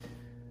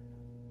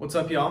What's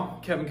up,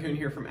 y'all? Kevin Kuhn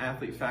here from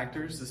Athlete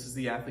Factors. This is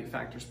the Athlete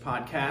Factors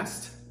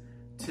podcast.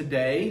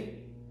 Today,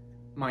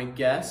 my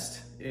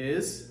guest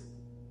is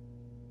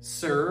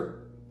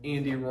Sir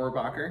Andy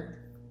Rohrbacher.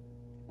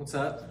 What's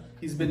up?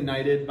 He's been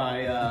knighted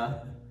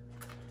by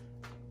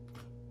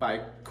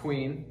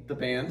Queen, the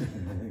band.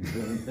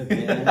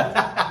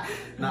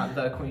 Not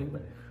the Queen.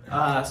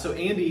 So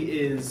Andy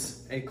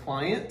is a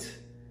client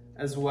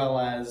as well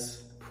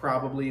as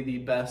probably the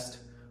best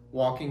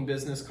walking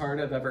business card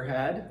I've ever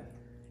had.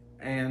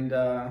 And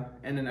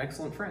an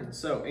excellent friend.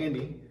 So,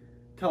 Andy,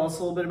 tell us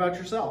a little bit about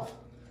yourself.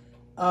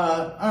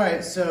 All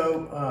right.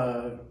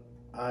 So,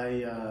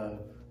 I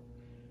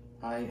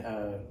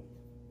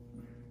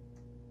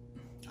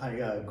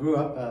grew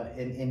up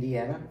in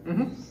Indiana.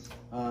 Mm-hmm.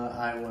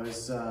 I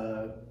was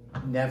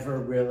never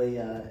really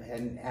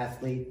an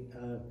athlete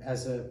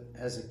as a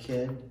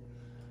kid.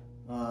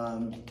 I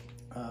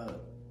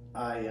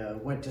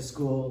went to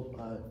school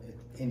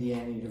at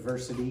Indiana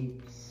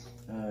University.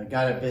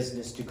 Got a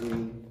business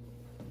degree.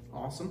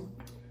 Awesome.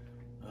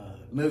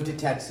 Moved to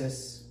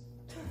Texas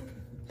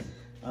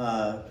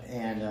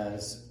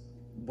and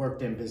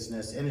worked in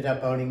business. Ended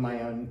up owning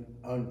my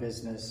own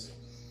business.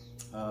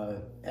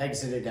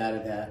 Exited out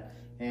of that,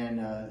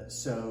 and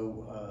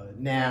so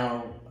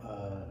now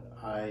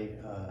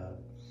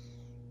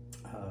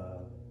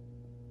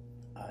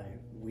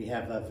we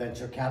have a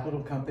venture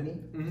capital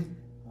company, Mm-hmm.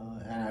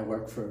 And I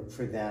work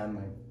for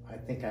them. I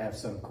think I have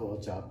some cool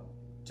job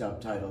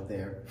title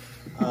there.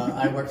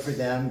 I work for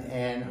them,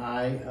 and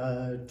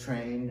I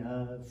train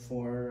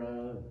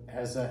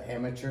as an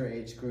amateur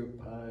age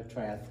group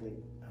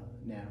triathlete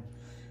now.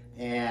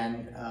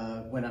 And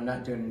when I'm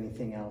not doing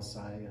anything else,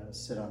 I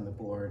sit on the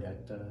board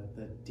at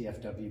the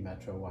DFW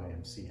Metro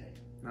YMCA.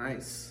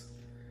 Nice.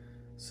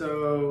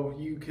 So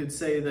you could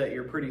say that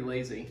you're pretty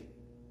lazy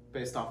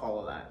based off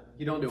all of that.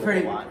 You don't do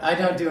a lot. I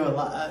don't do a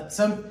lot.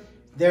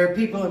 There are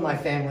people in my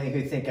family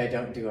who think I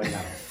don't do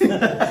enough.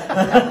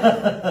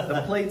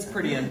 The plate's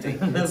pretty empty,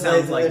 it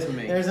sounds like to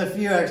me. There's a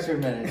few extra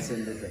minutes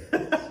in the day.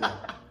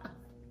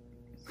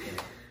 So.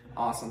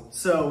 Awesome.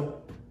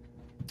 So,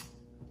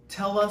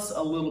 tell us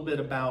a little bit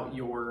about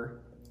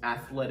your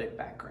athletic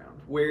background.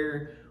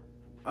 Where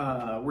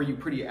were you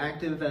pretty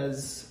active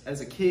as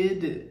a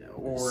kid,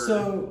 or?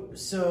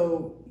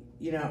 So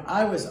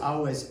I was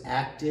always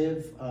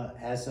active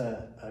as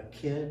a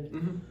kid.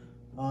 Mm-hmm.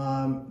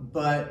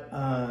 But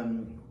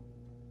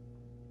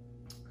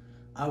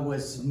I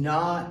was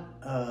not.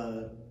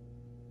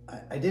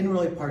 I didn't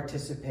really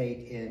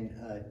participate in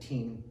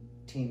team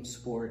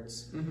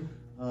sports.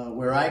 Mm-hmm.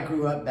 Where I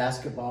grew up,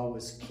 basketball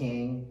was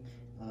king,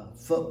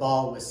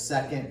 football was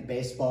second,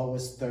 baseball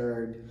was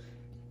third.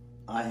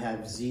 I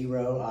have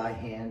zero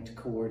eye-hand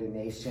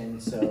coordination,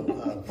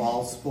 so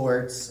ball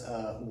sports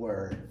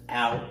were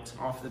out.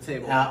 Off the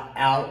table.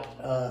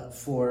 Out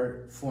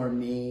for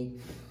me,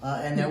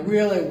 and there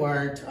really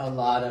weren't a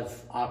lot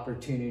of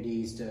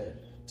opportunities to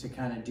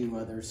kind of do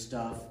other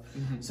stuff.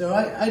 Mm-hmm. So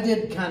I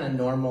did kind of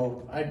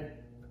normal. I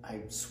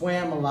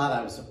swam a lot.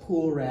 I was a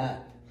pool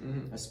rat.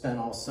 Mm-hmm. I spent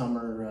all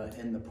summer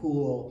in the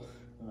pool.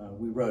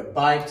 We rode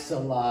bikes a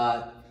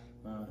lot.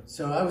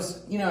 So I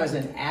was, I was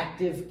an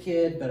active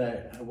kid, but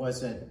I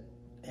wasn't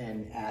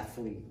an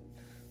athlete,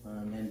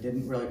 and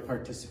didn't really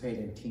participate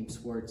in team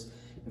sports.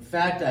 In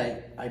fact,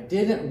 I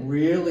didn't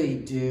really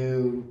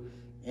do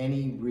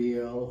any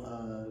real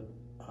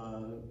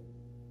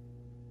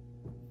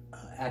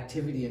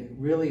activity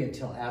really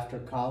until after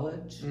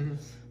college. Mm-hmm.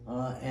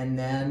 And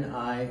then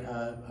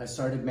I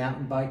started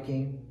mountain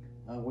biking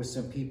with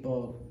some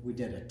people. We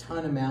did a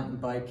ton of mountain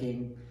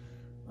biking.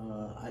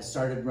 I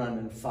started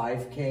running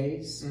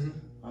 5Ks,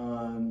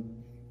 Mm-hmm.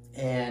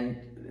 And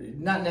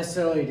not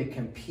necessarily to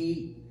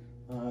compete.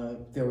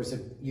 There was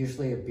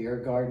usually a beer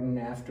garden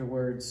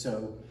afterwards,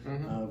 so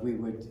Mm-hmm. we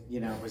would,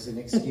 it was an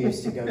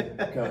excuse to go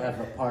have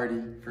a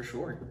party. For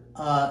sure.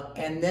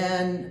 And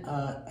then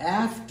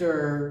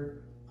after,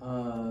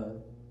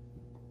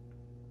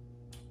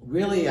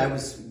 when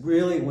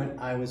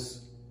I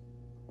was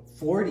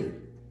 40.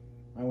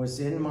 I was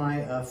in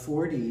my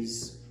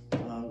 40s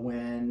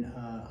when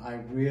I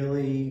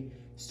really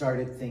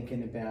started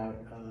thinking about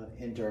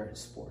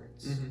endurance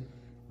sports. Mm-hmm.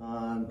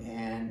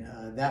 And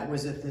that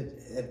was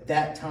at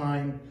that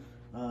time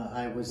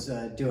I was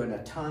doing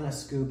a ton of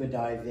scuba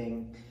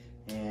diving,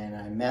 and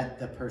I met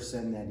the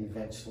person that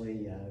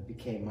eventually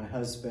became my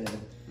husband.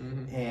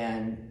 Mm-hmm.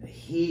 And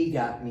he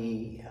got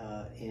me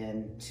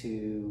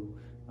into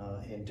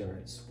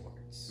endurance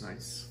sports.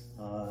 Nice.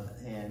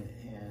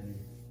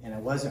 And I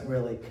wasn't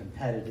really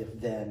competitive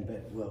then,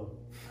 but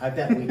I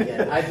bet we get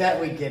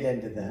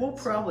into that. We'll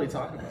probably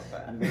talk about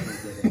that. I'm gonna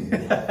get into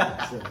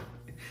that.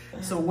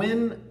 So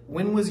when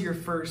was your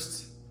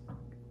first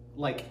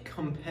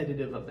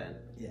competitive event?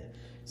 Yeah.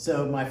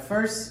 So my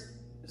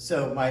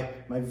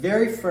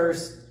very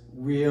first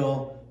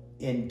real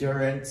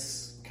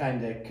endurance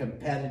kind of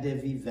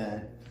competitive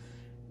event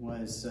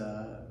was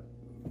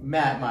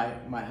Matt,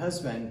 my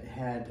husband,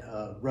 had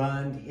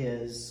run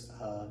his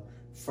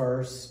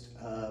first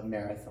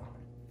marathon.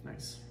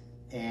 Nice.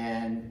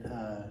 And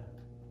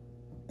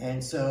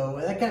And so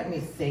that got me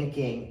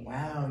thinking,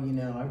 wow,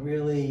 I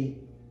really,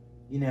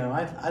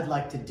 I'd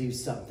like to do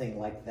something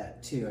like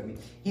that too. I mean,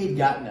 he'd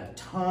gotten a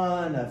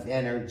ton of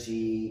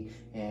energy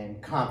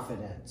and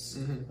confidence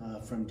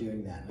from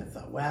doing that. And I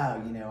thought,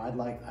 wow,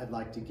 I'd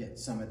like to get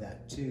some of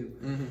that too.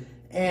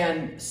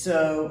 And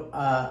so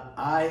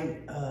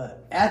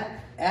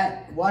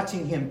at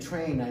watching him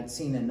train, I'd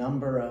seen a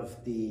number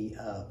of the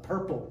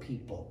purple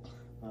people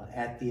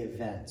at the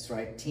events,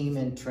 right? Team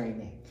in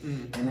training.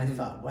 And I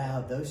thought,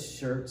 wow, those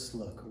shirts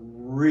look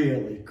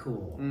really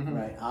cool,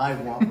 right? I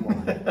want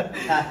one.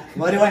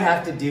 What do I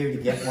have to do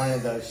to get one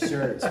of those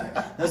shirts?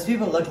 Right? Those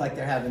people look like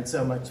they're having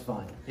so much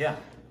fun. Yeah.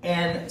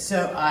 And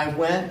so I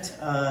went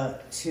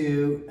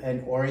to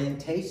an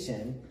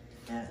orientation,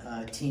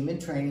 team in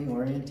training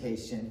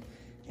orientation,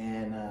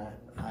 and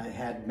I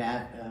had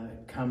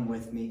Matt come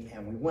with me,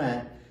 and we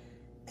went,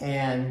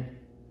 and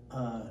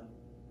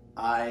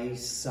I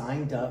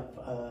signed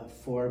up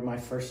for my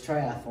first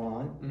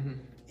triathlon.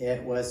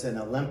 It was an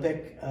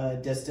Olympic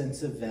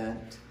distance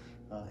event.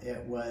 It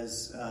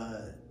was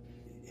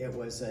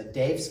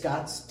Dave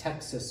Scott's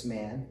Texas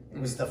Man. It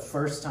was the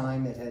first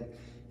time it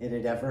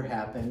had ever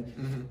happened.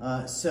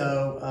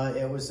 So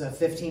it was a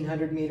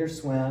 1,500 meter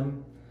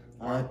swim,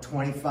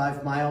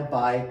 25-mile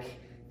bike,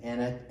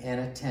 and a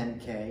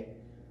 10K.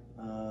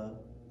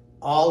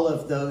 All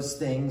of those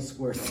things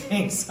were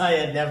things I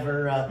had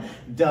never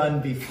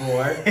done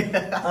before,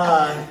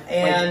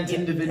 and like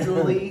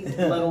individually,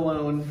 let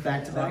alone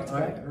back to back,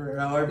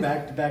 or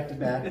back to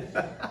back.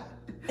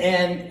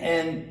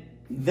 And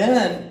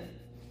then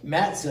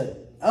Matt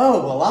said,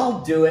 "Oh, well,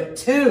 I'll do it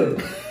too."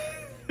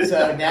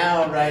 So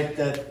now, right,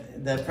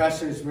 the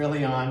pressure's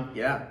really on.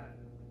 Yeah.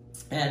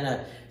 And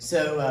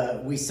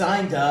so we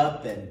signed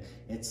up, and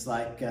it's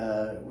like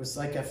it was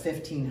like a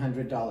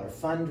 $1,500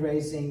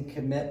 fundraising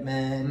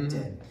commitment,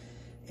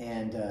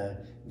 and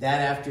that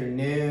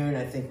afternoon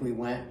I think we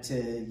went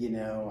to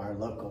our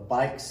local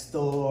bike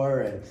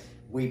store, and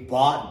we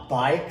bought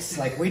bikes.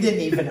 Like, we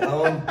didn't even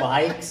own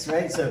bikes,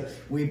 right? So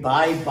we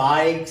buy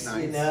bikes,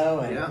 nice.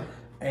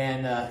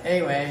 And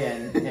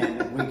anyway,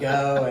 and we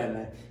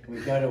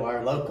go to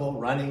our local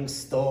running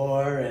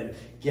store and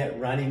get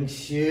running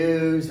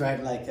shoes,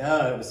 right? Like,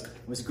 it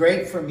was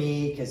great for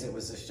me because it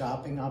was a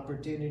shopping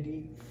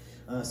opportunity.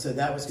 So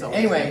that was good.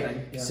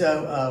 Anyway,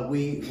 so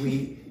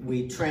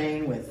we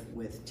train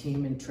with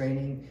team in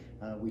training.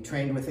 We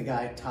trained with a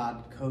guy,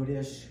 Todd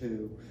Kodish,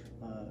 who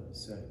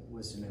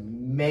was an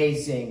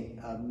amazing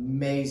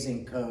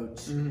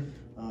coach.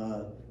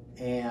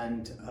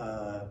 And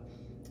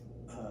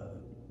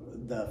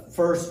the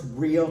first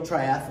real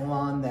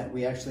triathlon that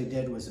we actually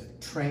did was a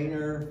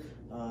trainer.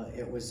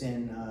 It was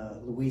in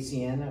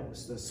Louisiana. It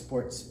was the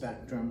Sports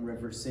Spectrum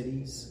River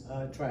Cities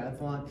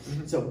triathlon.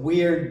 It's a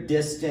weird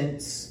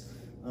distance.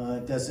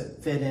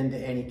 Doesn't fit into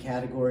any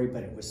category,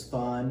 but it was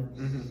fun.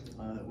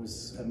 It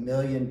was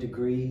 1,000,000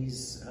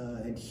 degrees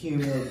and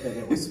humid, but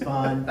it was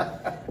fun.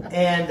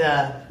 And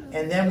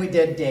then we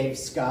did Dave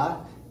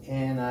Scott,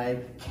 and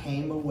I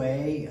came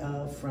away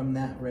from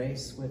that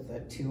race with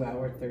a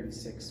 2-hour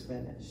 36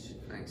 finish.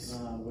 Nice.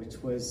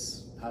 Which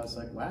was, I was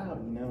like, wow,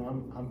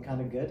 I'm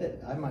kind of good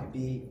at. I might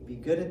be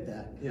good at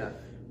that. Yeah.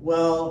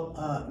 Well,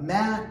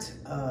 Matt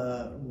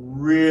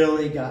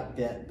really got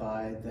bit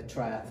by the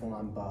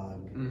triathlon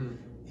bug,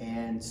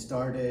 and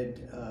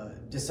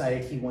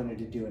decided he wanted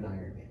to do an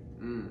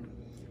Ironman.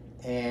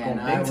 And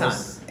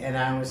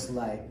I was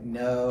like,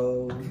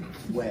 no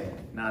way.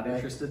 Not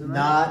interested in that?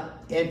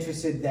 Not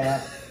interested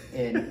that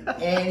in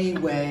any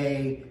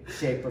way,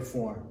 shape, or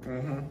form.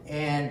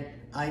 And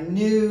I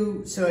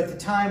knew, so at the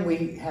time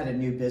we had a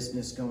new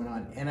business going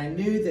on, and I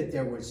knew that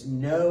there was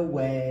no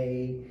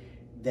way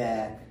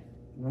that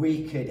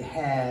we could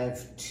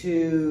have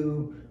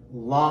 2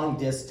 long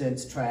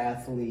distance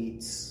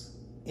triathletes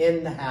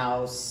in the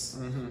house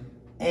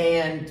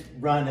and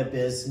run a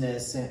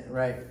business,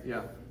 right?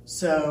 Yeah.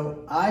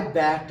 So I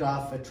backed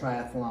off a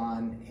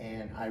triathlon,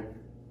 and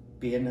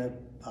being a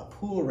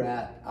pool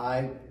rat,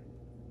 I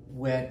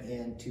went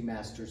into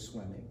master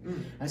swimming.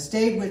 I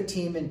stayed with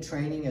team in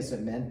training as a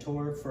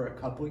mentor for a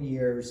couple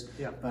years,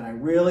 but I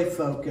really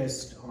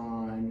focused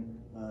on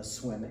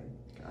swimming.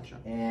 Gotcha.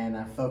 And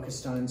I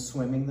focused on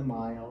swimming the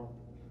mile.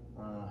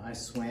 I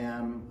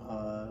swam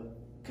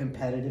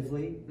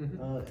competitively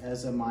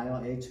as a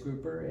mile age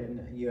grouper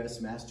in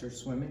U.S. Masters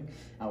swimming.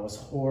 I was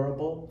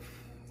horrible.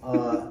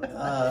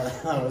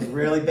 I was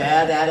really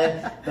bad at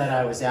it, but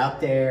I was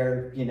out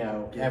there,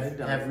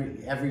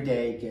 every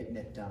day getting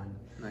it done.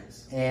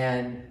 Nice.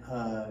 And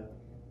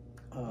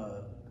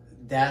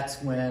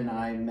that's when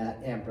I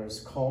met Ambrose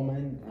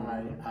Coleman.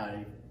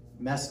 I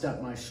messed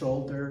up my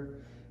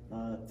shoulder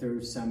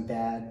through some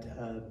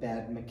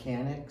bad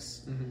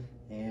mechanics,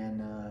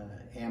 and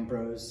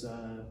Ambrose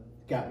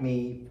got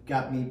me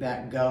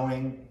back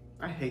going.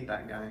 I hate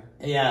that guy.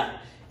 Yeah,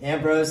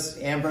 Ambrose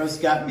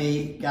got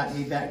me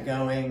back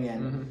going,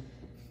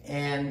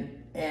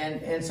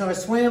 and so I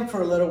swam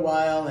for a little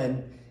while,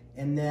 and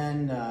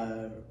then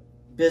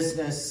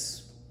business.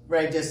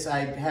 Right, I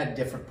had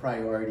different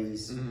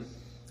priorities,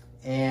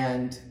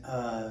 And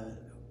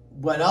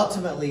what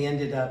ultimately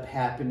ended up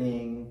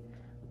happening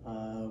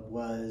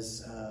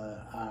was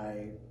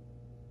I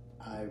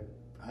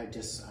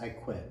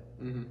quit.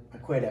 Mm-hmm. I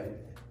quit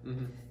everything.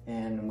 Mm-hmm.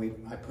 And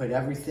I put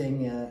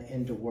everything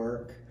into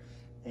work,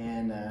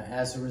 and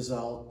as a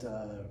result,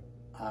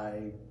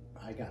 I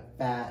got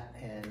fat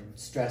and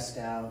stressed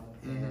out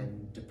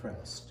and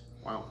depressed.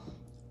 Wow.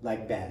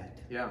 Like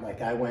bad. Yeah.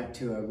 Like I went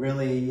to a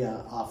really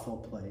awful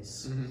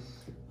place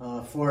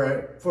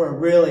for a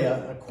really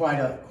quite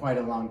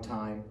a long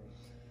time,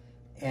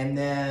 and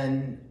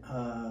then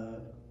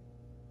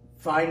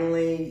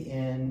finally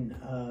in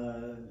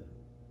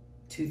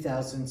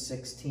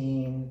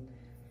 2016.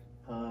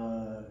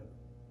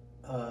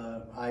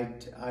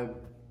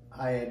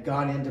 I had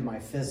gone into my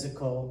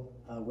physical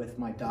with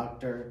my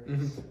doctor.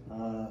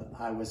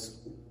 I was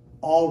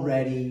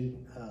already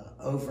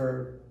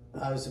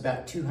I was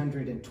about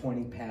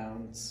 220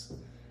 pounds.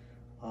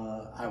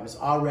 I was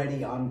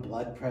already on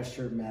blood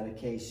pressure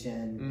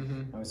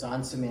medication. I was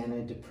on some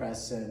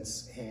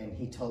antidepressants, and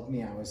he told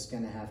me I was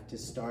going to have to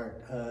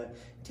start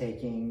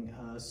taking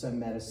some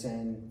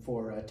medicine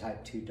for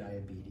type 2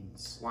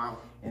 diabetes. Wow.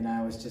 And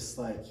I was just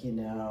like,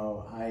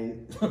 I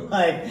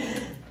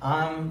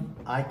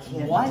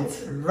can't.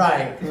 What?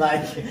 Right.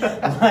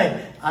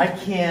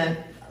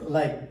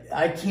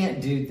 I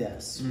can't do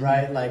this,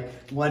 right? Like,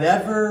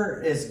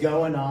 whatever is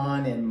going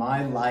on in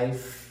my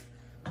life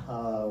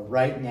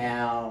right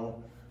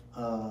now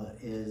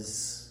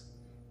is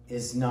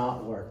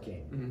not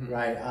working,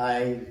 right?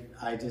 I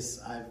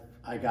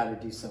got to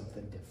do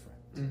something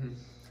different.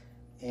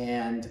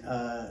 And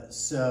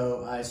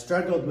so I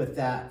struggled with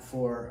that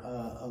for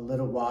a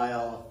little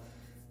while,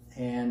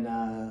 and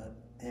I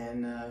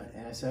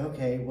said,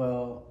 okay,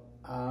 well,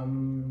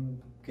 I'm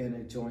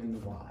gonna join the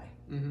Y.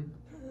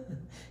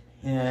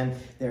 And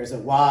there's a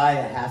Y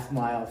a half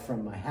mile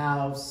from my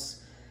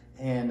house,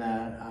 and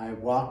I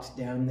walked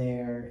down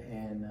there,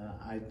 and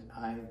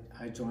I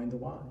joined the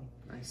Y.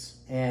 Nice.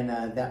 And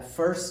that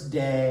first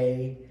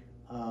day,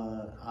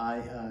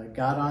 I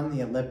got on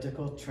the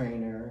elliptical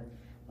trainer,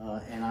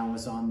 and I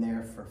was on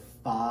there for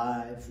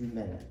 5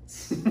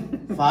 minutes.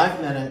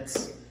 5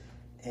 minutes,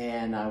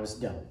 and I was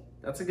done.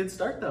 That's a good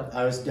start, though.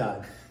 I was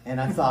done.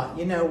 And I thought,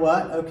 you know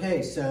what?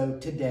 Okay, so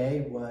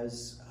today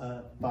was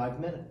 5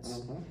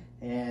 minutes.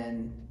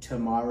 And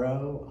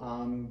tomorrow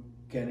I'm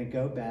going to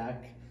go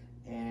back,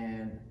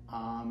 and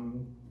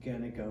I'm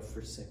going to go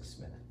for 6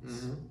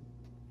 minutes.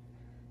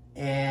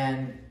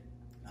 And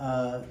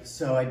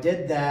so I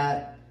did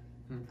that.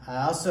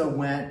 I also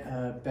went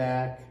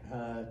back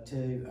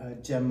to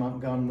Jim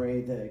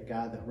Montgomery, the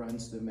guy that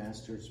runs the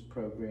master's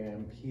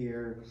program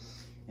here,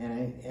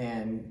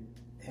 and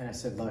I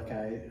said, look,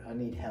 I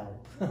need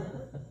help.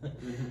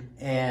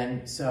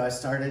 And so I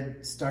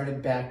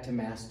started back to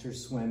master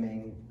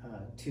swimming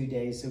 2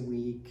 days a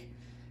week.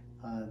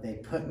 They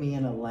put me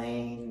in a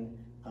lane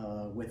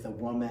with a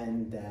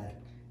woman that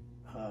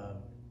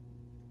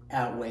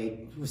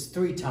was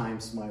 3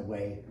 times my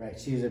weight, right?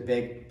 She was a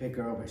big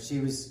girl, but she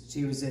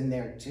was in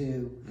there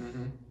too.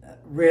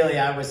 Really,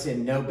 I was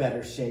in no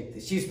better shape.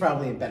 She's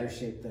probably in better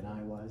shape than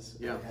I was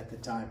at the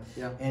time.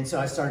 And so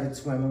I started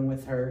swimming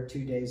with her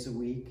 2 days a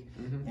week,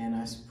 and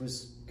I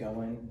was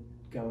going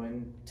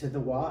to the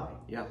Y.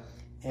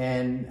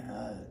 And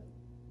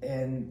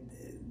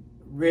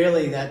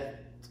really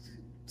that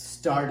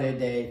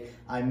started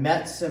I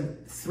met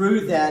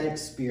through that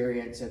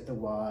experience at the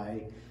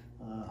Y,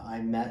 I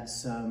met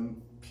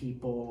some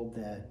people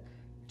that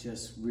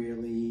just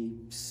really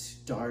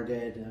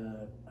started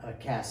a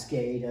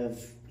cascade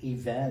of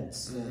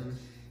events that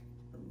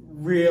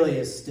really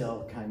is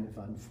still kind of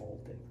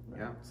unfolding.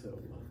 Right? So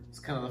it's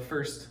kind of the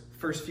first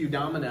few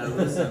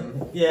dominoes,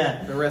 and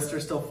the rest are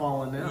still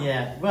falling now.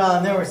 Well,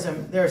 and there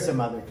were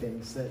some other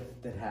things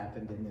that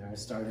happened in there.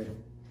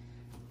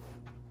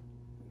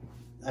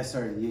 I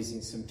started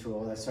using some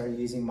tools. I started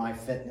using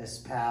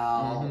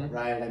MyFitnessPal,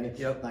 right? I mean,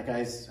 like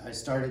I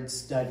started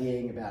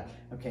studying about,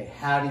 okay,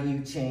 how do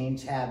you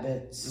change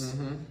habits,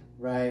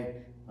 right?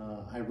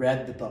 I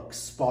read the book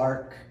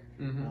Spark,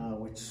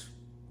 which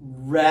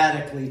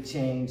radically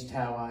changed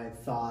how I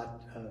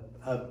thought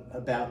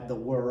about the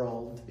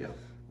world.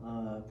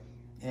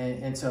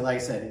 And so, like I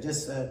said,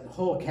 just a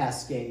whole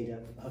cascade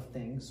of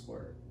things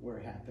were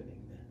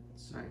happening then.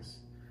 So. Nice.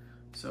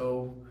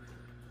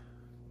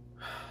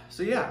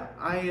 So yeah,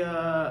 I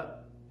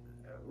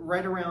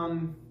right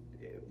around,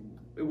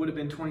 it would have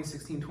been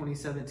 2016,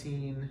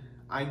 2017,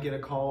 I get a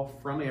call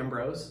from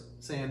Ambrose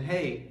saying,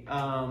 hey,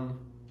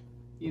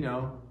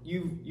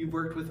 you've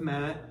worked with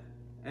Matt,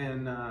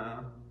 and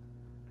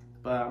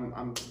but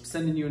I'm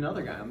sending you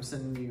another guy. I'm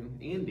sending you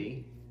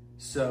Andy,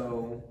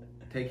 so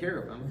take care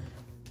of him.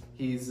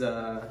 He's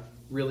a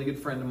really good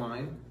friend of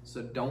mine,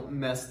 so don't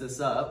mess this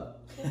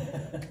up.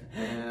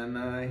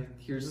 And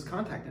here's his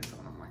contact info.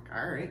 And I'm like,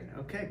 all right,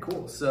 okay,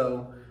 cool.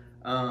 So,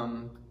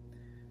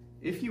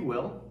 if you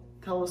will,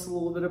 tell us a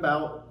little bit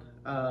about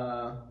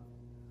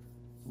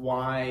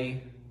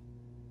why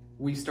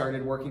we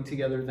started working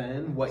together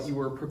then, what you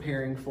were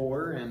preparing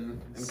for,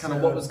 and kind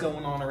of what was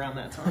going on around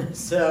that time.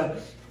 So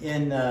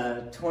in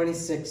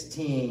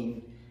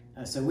 2016,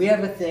 so we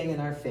have a thing in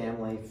our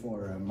family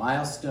for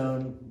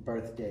milestone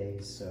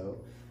birthdays.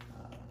 So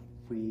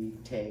we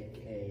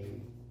take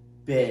a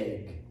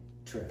big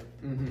trip.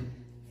 Mm-hmm.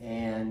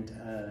 And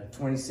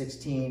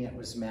 2016, it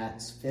was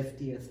Matt's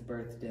 50th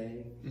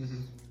birthday.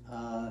 Mm-hmm.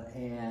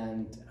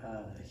 And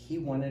he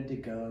wanted to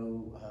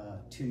go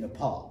to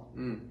Nepal.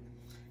 Mm.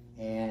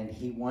 And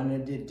he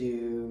wanted to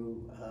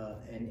do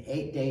an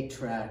 8-day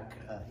trek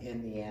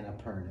in the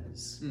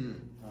Annapurnas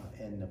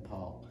in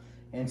Nepal.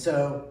 And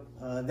so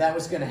that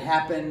was going to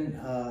happen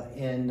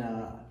in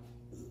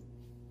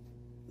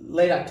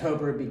late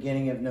October,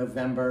 beginning of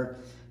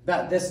November.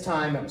 About this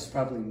time, it was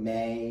probably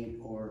May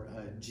or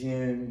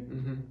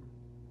June.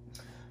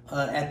 Mm-hmm.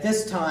 At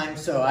this time,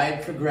 so I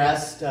had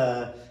progressed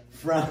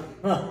from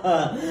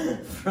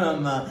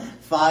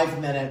 5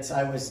 minutes.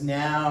 I was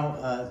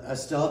now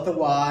still at the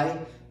Y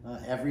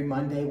every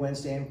Monday,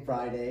 Wednesday, and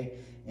Friday,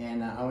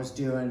 and I was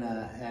doing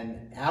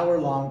an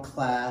hour-long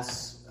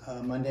class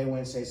Monday,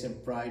 Wednesdays, and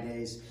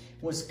Fridays.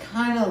 It was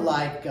kind of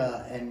like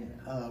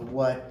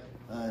what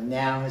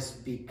now has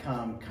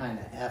become kind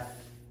of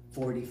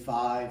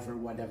F45 or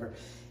whatever.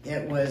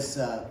 It was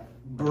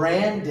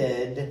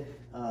branded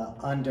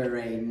under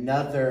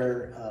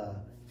another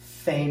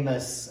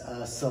famous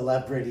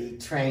celebrity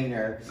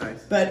trainer.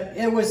 Nice. But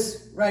it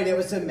was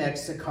a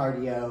mix of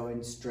cardio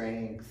and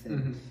strength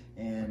and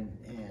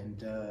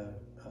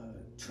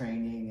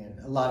training and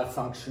a lot of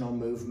functional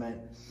movement.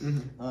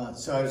 Mm-hmm.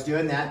 So I was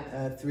doing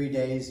that 3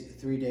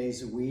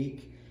 days a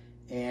week,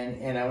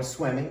 and I was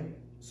swimming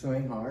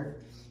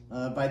hard.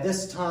 By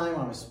this time,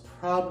 I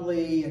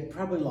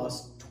probably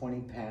lost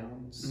 20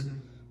 pounds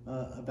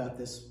about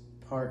this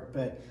part,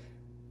 but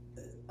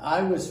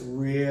I was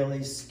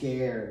really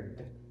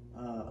scared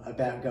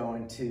about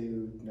going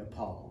to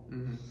Nepal.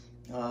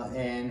 Mm-hmm.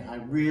 And I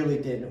really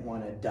didn't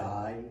want to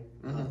die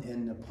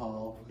in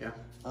Nepal. Yeah.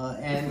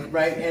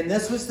 And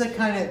this was the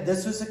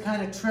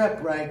kind of trip,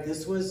 right?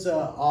 This was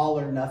all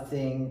or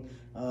nothing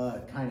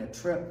kind of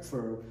trip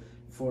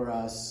for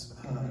us.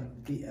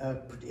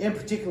 In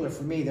particular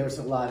for me, there was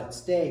a lot at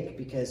stake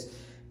because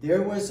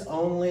there was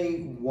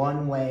only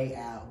one way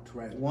out,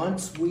 right?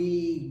 Once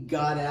we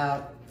got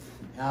out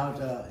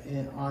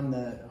on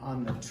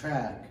the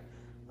track,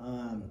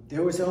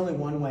 there was only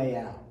one way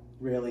out,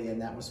 really,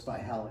 and that was by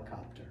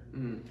helicopter.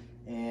 Mm.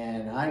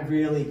 And I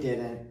really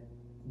didn't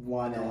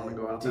want to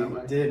go out that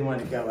way. Didn't want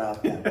to go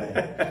out that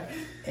way.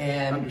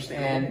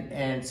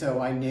 and so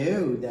I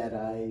knew that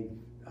I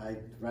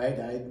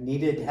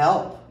needed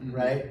help,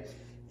 right?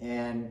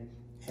 And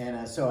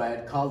so I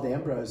had called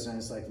Ambrose and I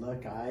was like,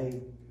 look,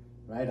 I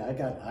got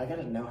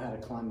to know how to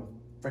climb a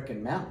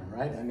freaking mountain,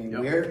 right? I mean,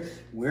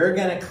 we're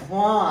gonna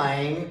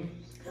climb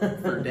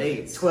for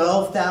days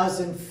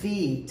 12,000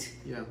 feet,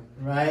 yeah,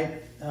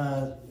 right?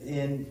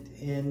 In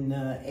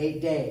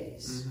 8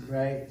 days,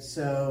 right?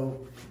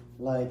 So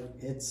like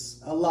it's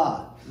a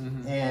lot.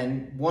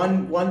 And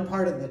one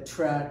part of the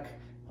trek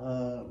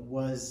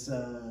was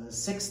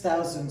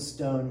 6,000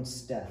 stone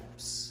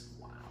steps.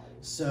 Wow.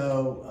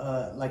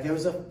 So like it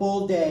was a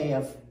full day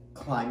of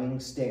climbing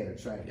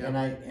stairs, right? Yep.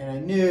 And I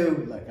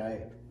knew like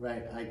I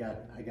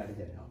got to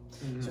get help.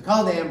 So I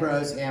called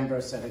Ambrose.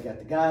 Ambrose said, I got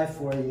the guy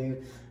for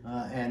you.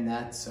 And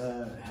that's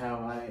how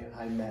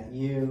I met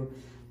you.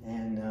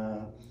 And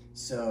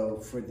so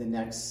for the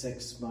next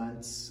 6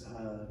 months,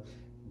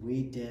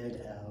 we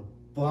did a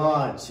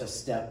bunch of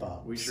step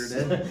ups. We sure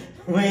did.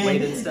 we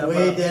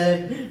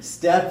did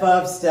step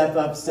up.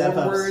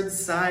 Forwards,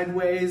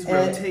 sideways,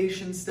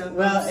 rotation step ups.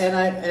 Well, and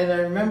I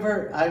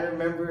remember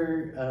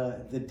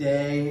the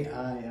day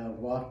I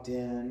walked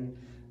in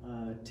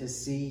to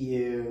see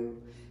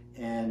you.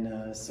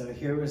 And so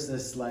here was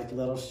this like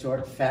little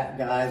short fat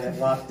guy that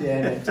walked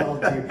in and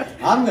told you,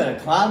 I'm going to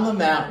climb the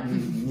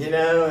mountain, you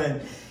know,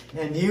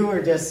 and you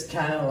were just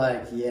kind of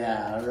like,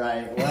 yeah,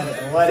 right,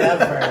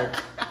 whatever.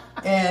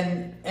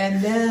 and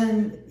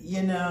then,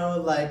 you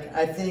know, like,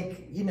 I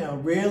think, you know,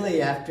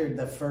 really after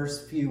the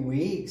first few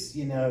weeks,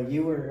 you know,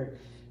 you were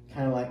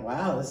kind of like,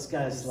 wow, this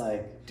guy's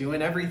like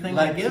doing everything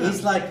like I give him.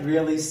 He's like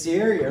really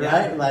serious,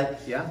 Yeah. right? Like,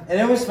 yeah. And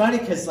it was funny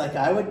because like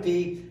I would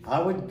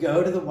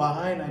go to the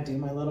Y and I'd do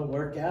my little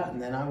workout,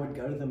 and then I would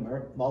go to the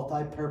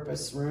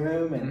multi-purpose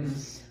room, and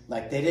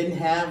like they didn't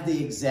have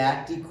the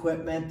exact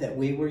equipment that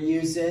we were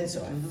using,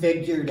 so I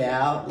figured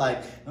out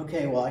like,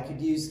 okay, well I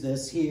could use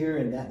this here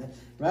and that,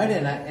 right?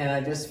 And I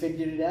just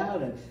figured it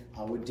out, and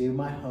I would do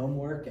my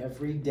homework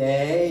every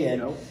day,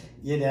 and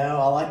you know,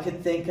 all I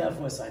could think of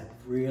was I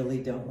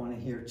really don't want to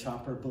hear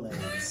chopper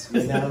blades.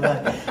 You know,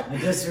 like, I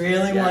just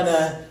really want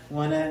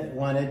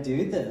to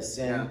do this,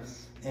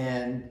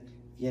 and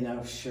you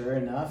know, sure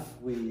enough,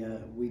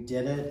 we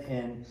did it,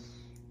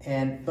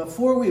 and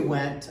before we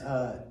went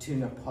to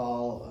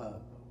Nepal,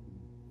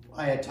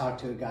 I had talked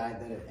to a guy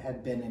that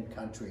had been in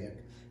country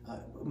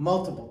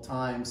multiple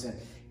times,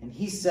 and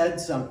he said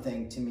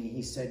something to me.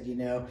 He said,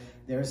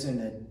 there isn't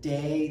a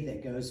day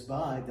that goes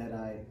by that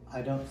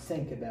I don't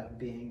think about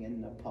being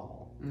in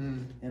Nepal.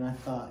 And I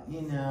thought,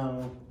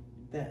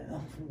 that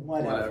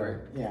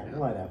whatever. Yeah,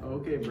 whatever.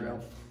 Okay, bro.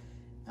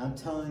 I'm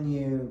telling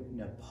you,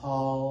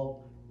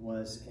 Nepal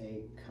was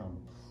a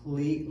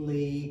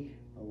completely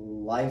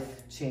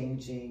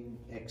life-changing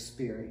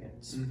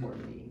experience for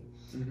me.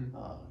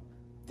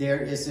 There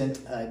isn't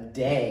a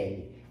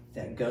day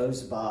that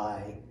goes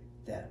by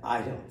that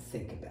I don't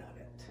think about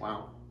it.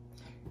 Wow.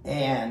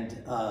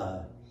 And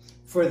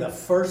for the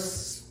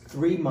first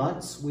 3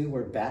 months we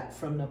were back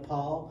from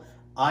Nepal,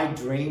 I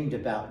dreamed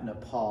about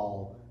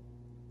Nepal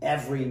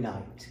every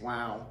night.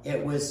 Wow.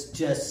 It was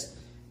just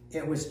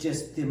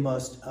the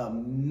most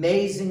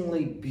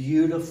amazingly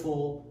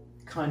beautiful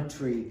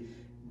country,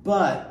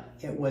 but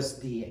it was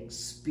the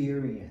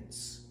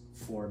experience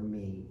for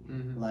me.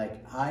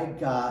 Like I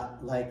got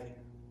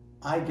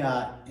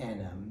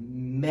an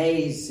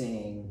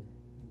amazing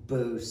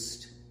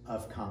boost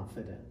of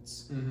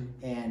confidence.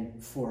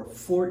 And for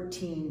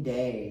 14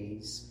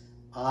 days,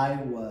 I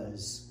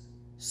was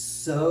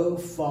so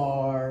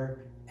far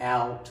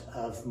out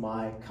of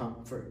my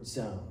comfort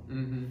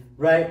zone,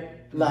 right?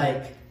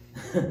 Like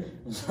I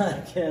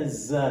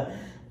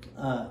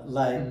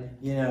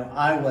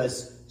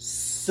was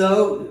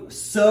so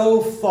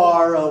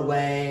far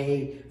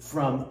away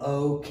from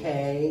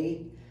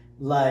okay,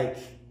 like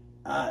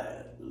I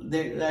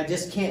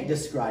just can't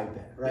describe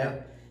it,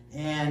 right? Yeah.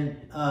 And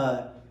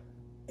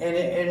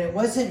it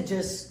wasn't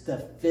just the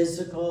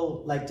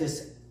physical, like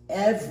just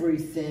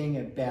everything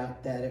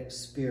about that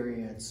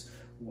experience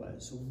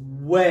was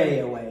way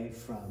away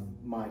from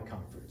my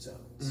comfort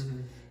zones.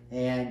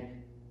 And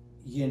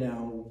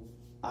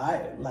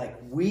I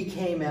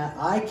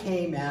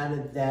came out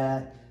of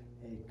that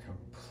a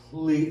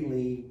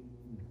completely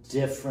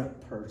different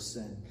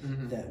person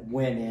that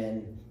went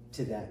in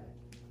to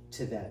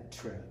that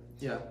trip.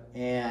 Yeah.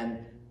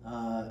 And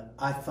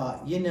I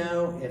thought,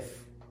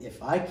 if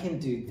I can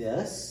do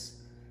this,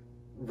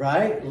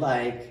 right?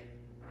 Like,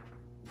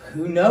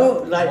 who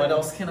knows? Like, what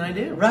else can I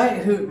do?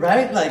 Right?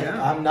 Like,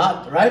 yeah. I'm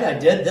not right. I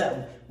did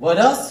that. What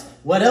else?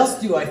 What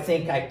else do I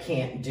think I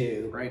can't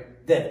do? Right.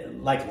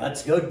 That, like,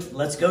 let's go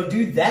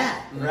do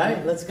that.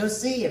 Right? Let's go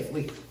see if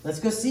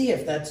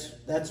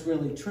that's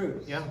really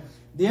true. Yeah.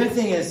 The other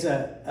thing is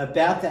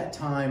about that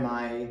time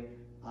I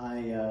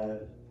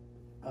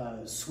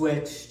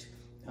switched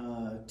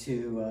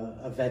to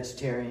a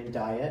vegetarian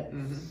diet.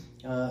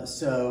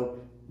 So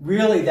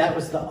really, that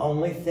was the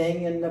only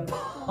thing in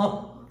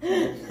Nepal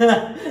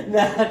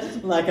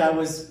that like I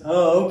was,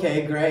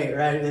 okay, great,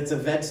 right? It's a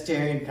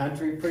vegetarian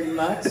country pretty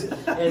much.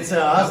 And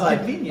so I was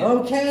like,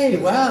 okay,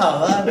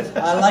 wow,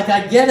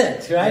 I get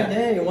it, right? Yeah.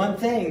 Hey, one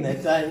thing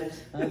that's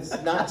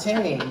not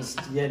changed,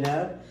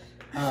 That's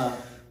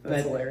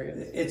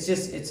hilarious.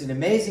 It's an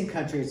amazing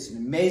country. It's an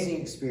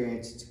amazing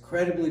experience. It's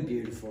incredibly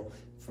beautiful.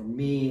 For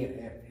me,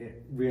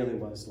 it really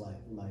was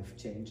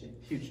life-changing.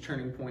 Huge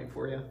turning point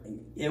for you.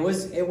 It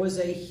was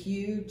a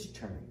huge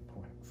turning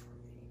point for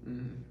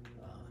me.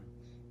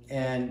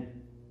 And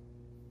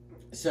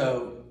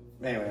so,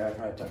 anyway, I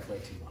probably talked way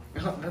too long.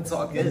 That's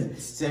all good.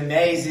 It's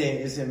amazing.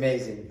 It's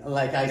amazing.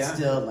 Like I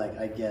still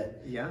I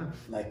get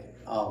like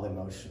all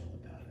emotional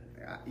about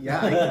it.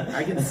 Yeah,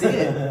 I can see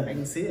it. I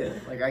can see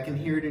it. Like I can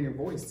hear it in your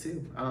voice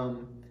too.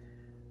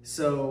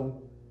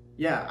 So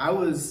yeah, I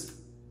was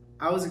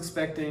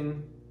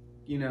expecting,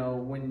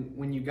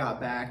 when you got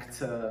back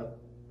to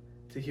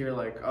hear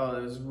like, oh,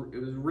 it was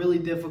really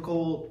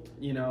difficult.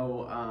 It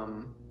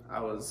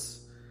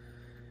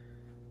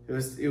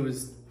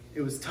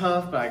was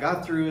tough, but I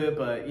got through it.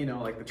 But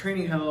like the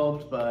training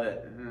helped.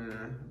 But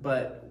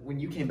when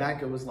you came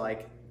back, it was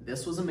like,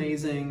 this was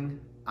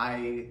amazing.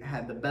 I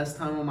had the best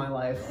time of my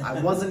life.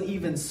 I wasn't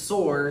even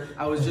sore.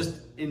 I was just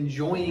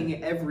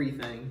enjoying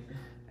everything,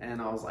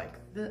 and I was like,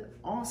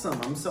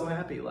 awesome. I'm so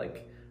happy.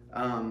 Like,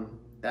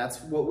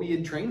 that's what we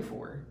had trained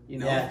for,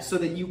 so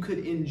that you could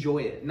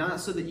enjoy it,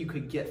 not so that you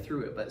could get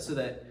through it, but so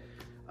that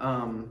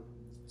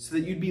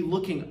you'd be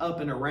looking up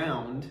and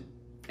around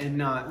and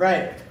not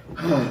right.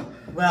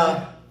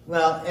 well,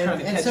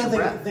 and so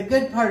the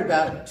good part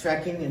about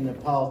trekking in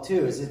Nepal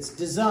too is it's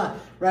designed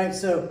right.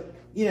 So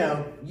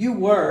you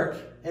work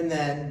and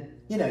then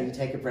you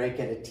take a break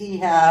at a tea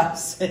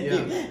house and you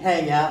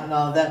hang out and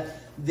all that.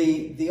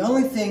 The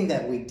only thing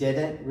that we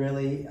didn't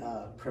really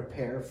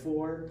prepare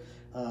for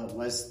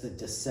was the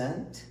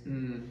descent.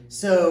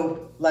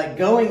 So like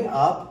going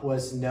up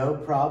was no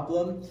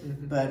problem,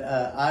 but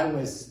I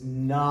was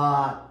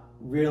not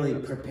really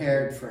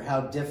prepared for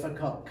how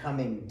difficult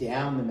coming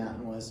down the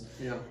mountain was.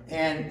 Yeah.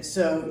 And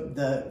so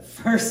the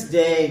first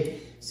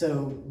day,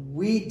 so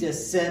we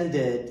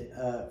descended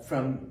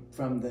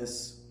from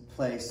this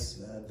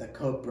place, the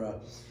Copra.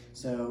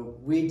 So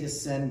we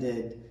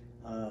descended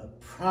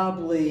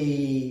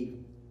probably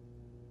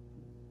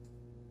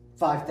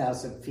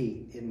 5,000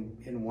 feet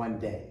in one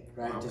day,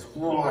 right? Wow. Just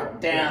roar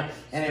down,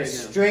 and it's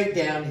Straight straight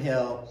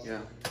downhill.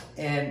 Yeah.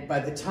 And by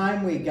the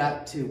time we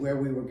got to where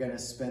we were going to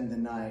spend the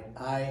night,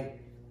 I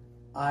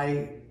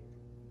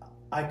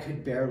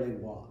could barely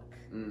walk.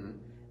 Mm.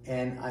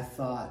 And I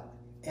thought,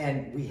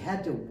 and we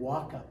had to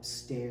walk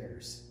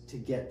upstairs to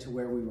get to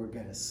where we were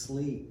going to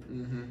sleep.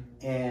 Mm-hmm.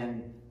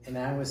 And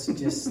I was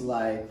just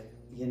like,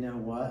 you know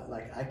what?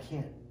 Like,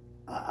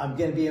 I'm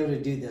going to be able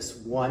to do this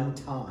one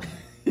time.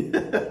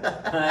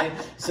 Right?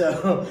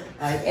 So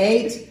I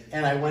ate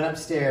and I went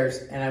upstairs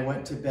and I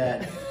went to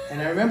bed.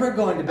 And I remember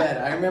going to bed.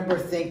 I remember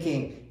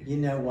thinking, you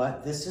know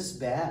what? This is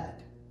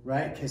bad,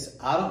 right? Because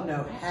I don't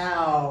know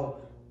how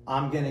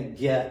I'm going to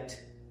get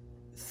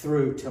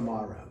through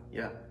tomorrow.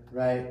 Yeah.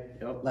 Right?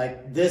 Yep.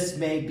 Like, this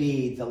may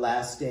be the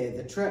last day of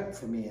the trip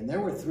for me. And there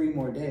were 3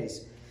 more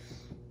days.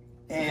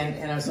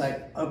 And I was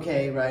like,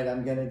 okay, right,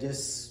 I'm going to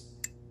just,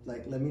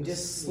 like, let me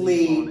just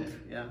sleep.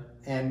 Yeah.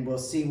 And we'll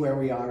see where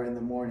we are in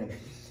the morning.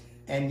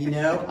 And, you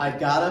know, I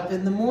got up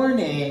in the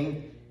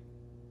morning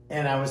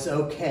and I was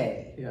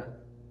okay. Yeah.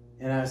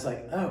 And I was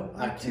like, oh,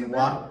 I Not too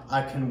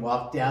can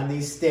walk down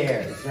these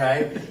stairs,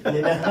 right?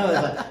 You know, I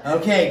was like,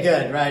 okay,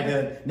 good,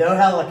 right? No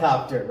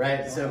helicopter,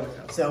 right? So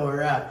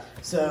we're out.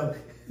 So,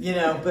 you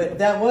know, but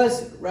that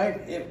was,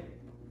 right?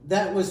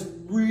 That was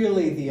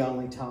really the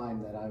only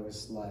time that I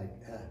was like,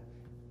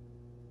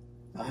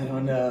 I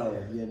don't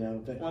know, you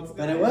know, but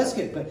it was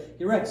good. But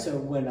you're right. So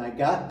when I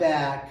got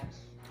back,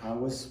 I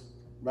was,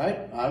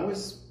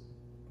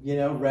 you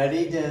know,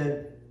 ready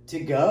to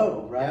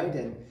go, right?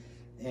 Yeah.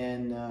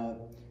 And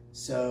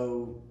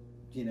so,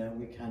 you know,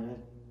 we kind of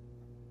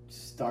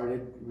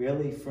started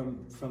really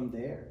from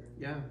there.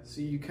 Yeah.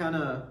 So you kind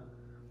of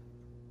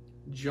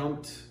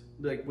jumped,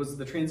 like, was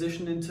the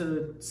transition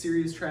into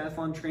serious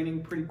triathlon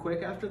training pretty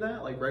quick after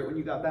that? Like, right when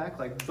you got back,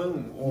 like,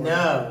 boom? Or...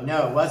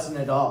 No, it wasn't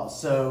at all.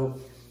 So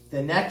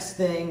the next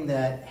thing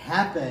that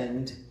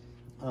happened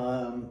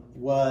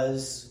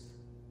was,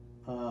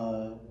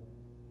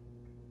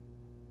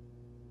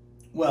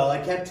 well, I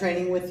kept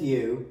training with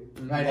you,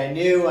 right? I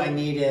knew I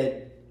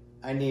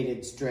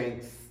needed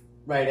strength,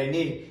 right? I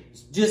needed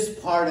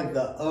just part of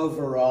the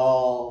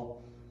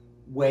overall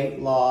weight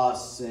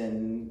loss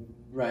and,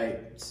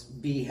 right,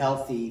 be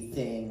healthy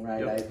thing,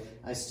 right? Yep.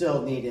 I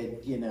still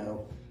needed, you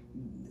know,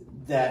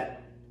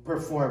 that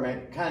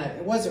performance, kind of,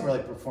 it wasn't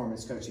really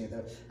performance coaching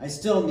though. I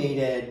still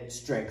needed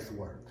strength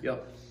work.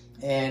 Yep.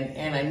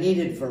 And I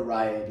needed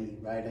variety,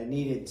 right? I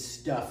needed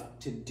stuff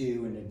to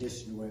do in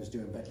addition to what I was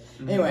doing. But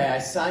anyway, I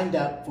signed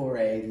up for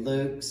a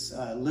Luke's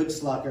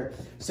Locker.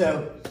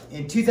 So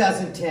in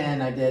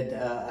 2010, I did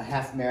a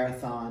half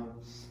marathon.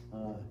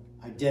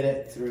 I did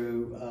it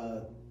through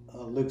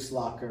Luke's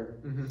Locker.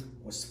 Mm-hmm.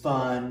 It was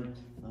fun.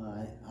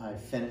 I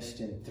finished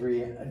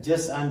in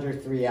just under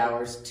 3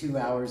 hours, 2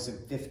 hours and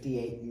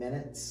 58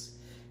 minutes.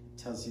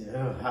 Tells you,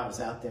 I was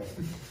out there.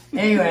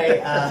 Anyway,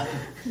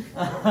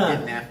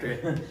 getting after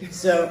it.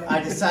 So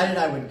I decided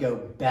I would go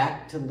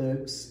back to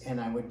Luke's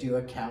and I would do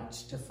a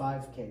Couch to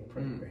 5K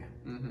program.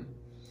 Mm-hmm.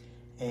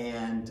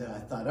 And I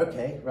thought,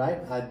 okay,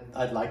 right,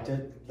 I'd like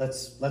to,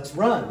 let's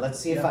run. Let's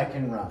see if I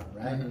can run,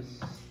 right?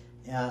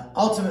 Mm-hmm.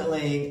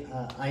 Ultimately,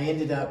 I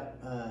ended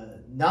up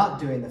not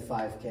doing the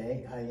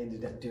 5K. I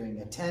ended up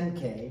doing a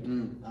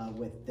 10K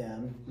with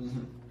them.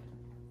 Mm-hmm.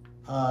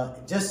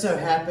 Just so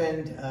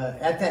happened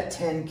at that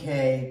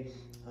 10K,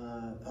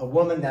 a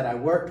woman that I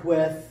worked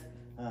with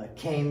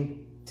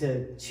came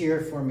to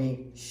cheer for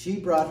me. She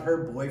brought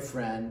her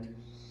boyfriend.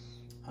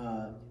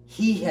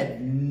 He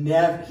didn't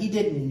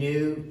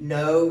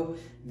know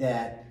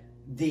that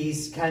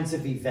these kinds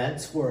of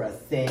events were a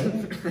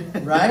thing,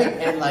 right?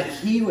 And like,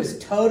 he was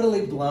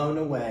totally blown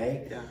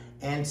away. Yeah.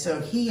 And so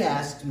he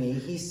asked me,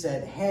 he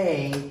said,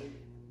 hey,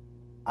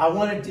 I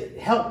want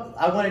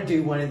to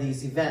do one of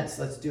these events.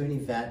 Let's do an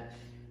event.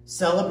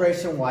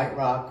 Celebration White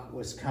Rock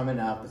was coming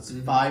up. It's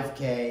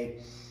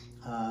 5K,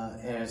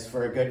 and it's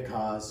for a good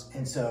cause.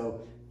 And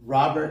so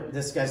Robert,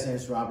 this guy's name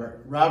is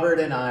Robert. Robert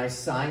and I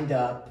signed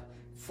up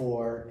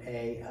for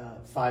a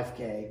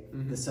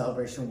 5K, the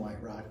Celebration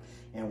White Rock,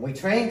 and we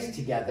trained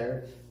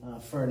together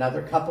for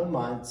another couple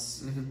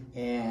months,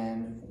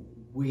 and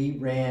we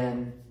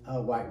ran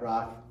White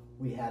Rock.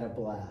 We had a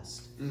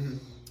blast.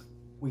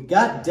 We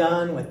got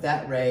done with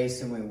that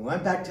race, and we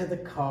went back to the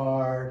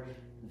car.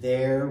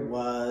 There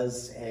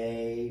was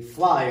a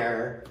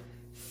flyer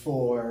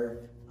for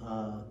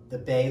the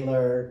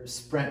Baylor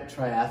Sprint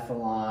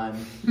Triathlon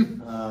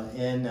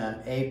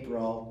in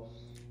April,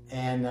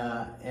 and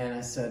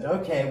I said,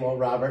 okay, well,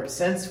 Robert,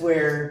 since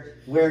we're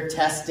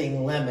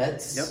testing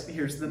limits,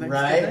 here's the next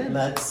right? event.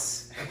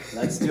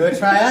 Let's do a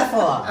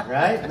triathlon,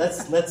 right?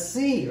 Let's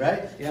see,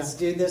 right? Yeah. Let's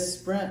do this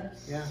sprint.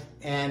 Yeah.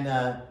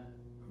 And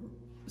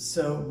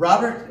so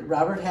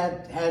Robert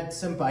had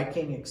some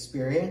biking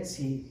experience.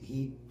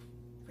 He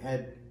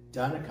had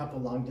done a couple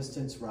long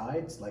distance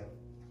rides,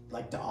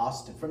 like to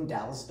Austin, from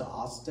Dallas to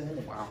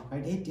Austin. Wow.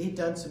 Right? He'd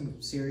done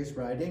some serious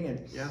riding,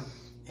 and yeah.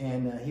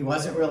 He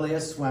wasn't really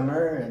a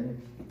swimmer,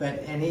 and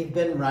he'd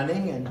been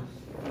running,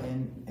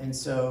 and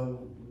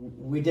so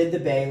we did the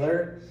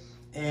Baylor,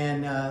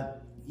 and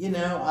I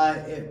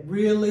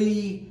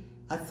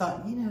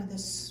thought,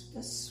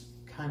 this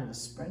kind of a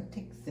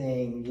sprinting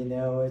thing,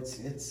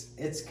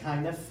 it's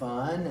kind of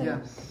fun.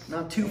 And,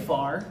 not too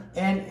far.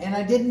 And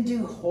I didn't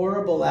do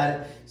horrible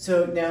at it.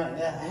 So now I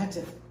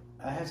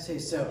have to say,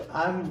 so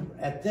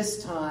at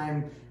this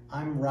time,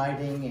 I'm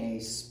riding a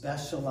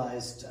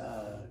specialized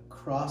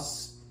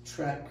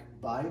Crosstrek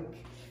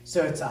bike.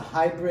 So it's a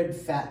hybrid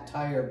fat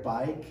tire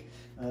bike.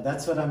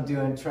 That's what I'm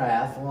doing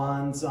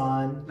triathlons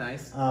on.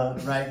 Nice.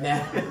 Right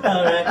now.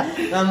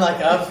 I'm like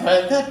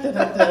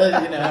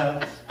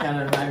kind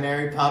of my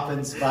Mary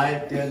Poppins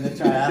bike doing the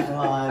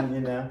triathlon,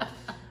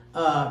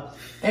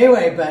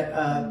 Anyway, but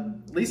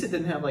at least it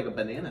didn't have like a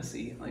banana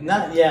seat. Like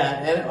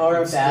or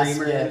a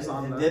basket.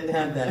 It didn't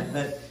have that.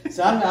 But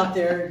so I'm out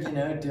there,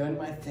 doing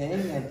my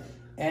thing,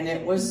 and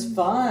it was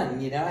fun.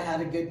 I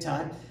had a good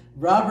time.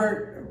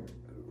 Robert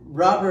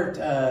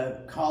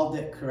called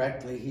it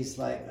correctly. He's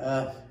like,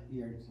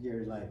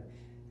 you're like,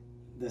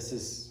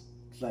 this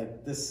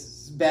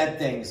bad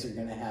things are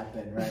gonna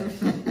happen, right?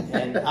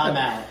 And I'm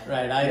out,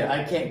 right?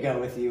 I can't go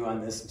with you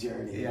on this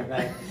journey,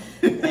 right?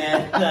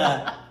 And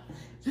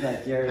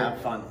like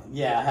have fun.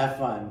 Yeah, have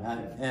fun.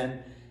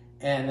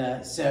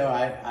 So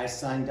I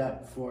signed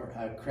up for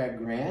Craig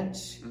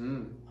Ranch.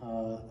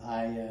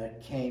 I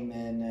came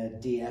in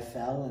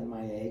DFL in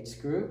my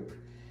age group.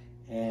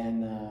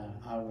 And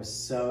I was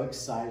so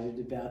excited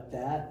about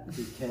that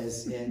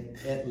because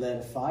it lit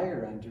a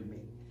fire under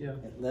me. Yeah.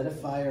 It lit a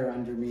fire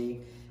under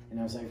me, and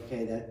I was like,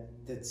 okay,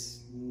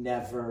 that's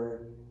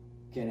never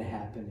gonna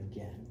happen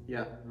again.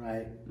 Yeah.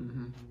 Right.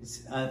 Mm-hmm.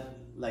 It's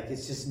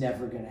just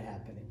never gonna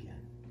happen again.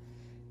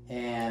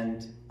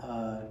 And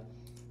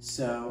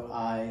so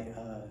I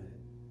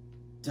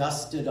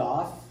dusted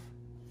off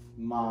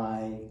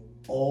my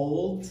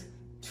old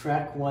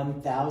Trek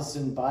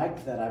 1000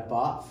 bike that I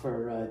bought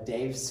for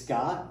Dave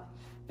Scott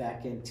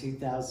back in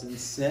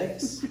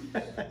 2006. So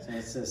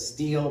it's a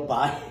steel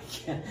bike.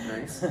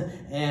 Nice.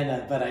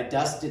 And but I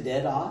dusted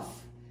it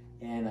off,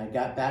 and I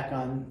got back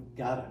on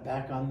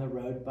the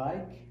road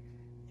bike,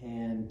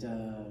 and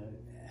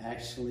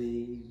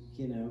actually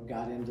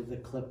got into the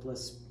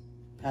clipless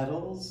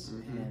pedals,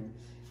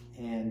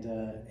 and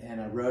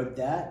I rode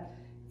that,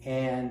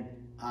 and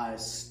I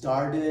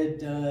started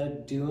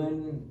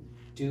doing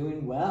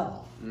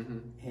well.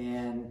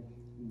 And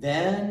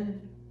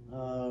then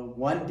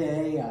one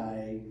day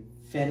I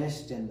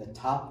finished in the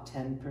top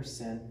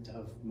 10%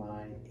 of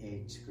my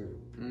age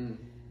group.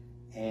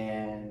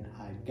 And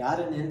I got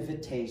an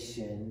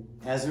invitation.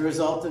 As a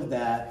result of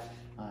that,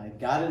 I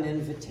got an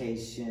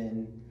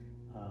invitation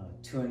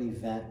to an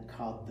event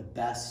called the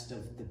Best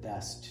of the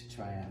Best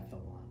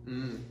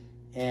Triathlon.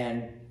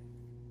 And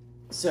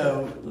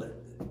so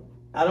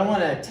I don't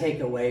want to take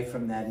away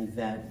from that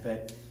event,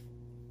 but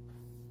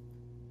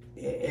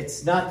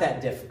it's not that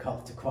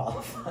difficult to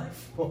qualify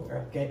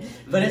for, okay?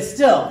 But it's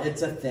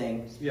a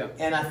thing. Yeah.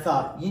 And I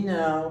thought,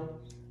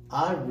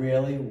 I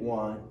really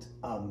want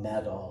a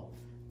medal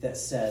that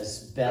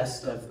says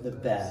Best of the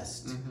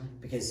Best,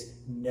 because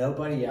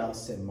nobody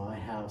else in my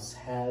house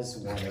has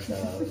one of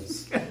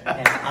those.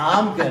 And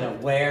I'm going to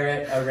wear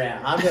it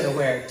around. I'm going to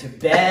wear it to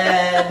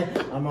bed.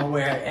 I'm going to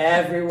wear it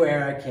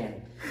everywhere I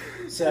can.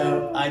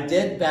 So I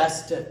did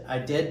Best of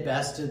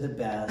the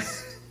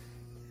Best.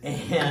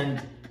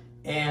 And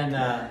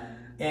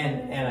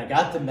I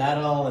got the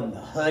medal and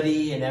the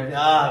hoodie and everything.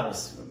 Oh, it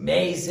was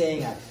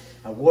amazing.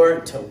 I wore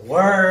it to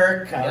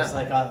work. I was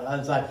like,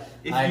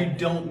 if you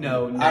don't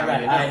know, now you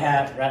know. I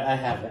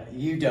have it.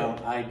 You don't,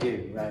 I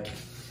do, right?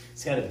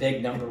 It's got a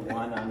big number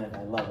 1 on it.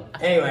 I love it.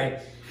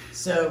 Anyway,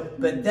 so,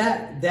 but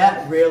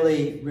that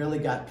really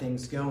got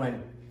things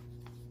going.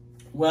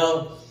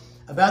 Well,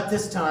 about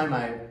this time,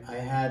 I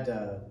had,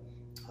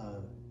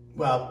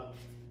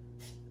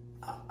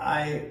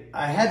 I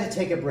had to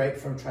take a break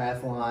from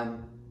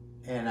triathlon,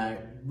 and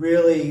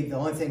the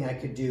only thing I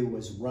could do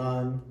was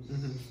run.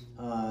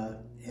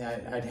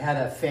 I'd had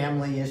a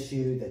family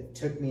issue that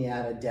took me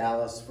out of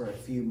Dallas for a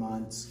few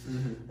months,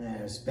 and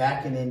I was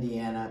back in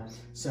Indiana.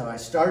 So I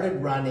started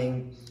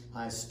running.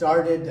 I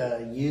started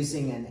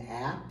using an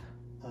app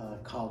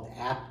called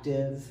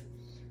Aptiv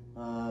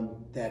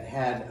that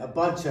had a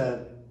bunch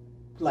of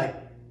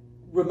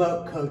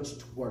remote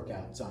coached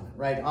workouts on it,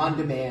 right?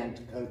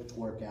 On-demand coached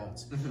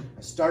workouts.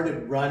 I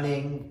started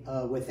running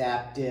with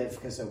Aptiv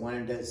because I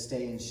wanted to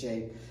stay in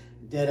shape.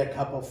 Did a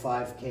couple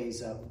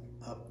 5Ks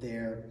up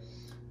there.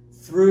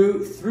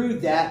 Through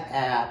that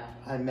app,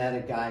 I met a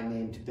guy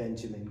named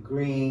Benjamin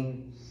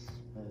Green.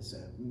 He's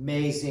an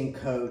amazing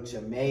coach,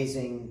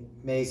 amazing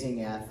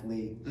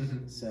athlete.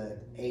 He's an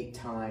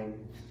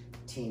 8-time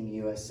Team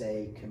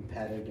USA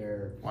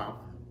competitor. Wow.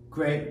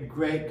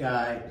 Great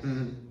guy.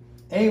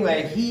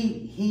 Anyway,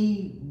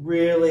 he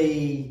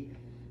really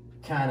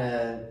kind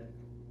of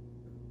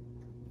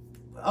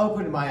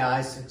opened my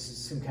eyes to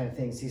some kind of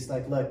things. He's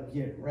like, look,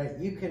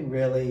 you can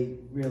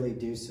really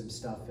do some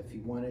stuff if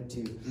you wanted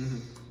to.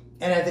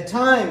 And at the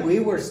time, we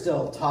were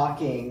still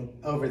talking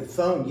over the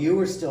phone. You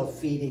were still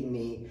feeding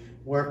me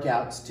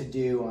workouts to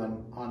do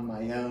on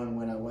my own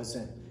when I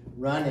wasn't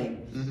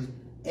running.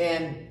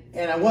 and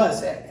I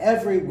was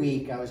every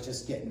week I was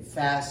just getting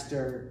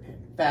faster and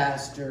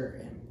faster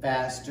and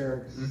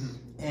faster,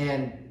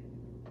 and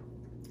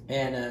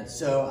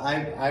so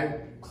I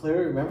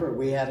clearly remember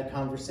we had a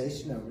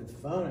conversation over the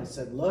phone. I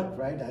said, look,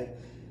 right,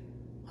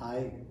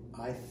 I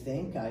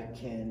think I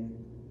can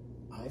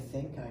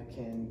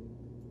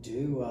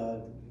do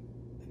a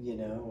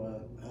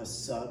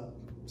sub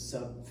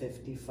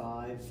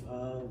 55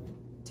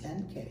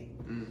 10K,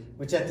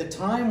 which at the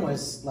time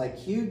was like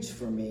huge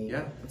for me.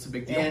 Yeah, that's a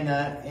big deal.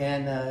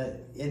 And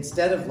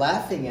instead of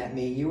laughing at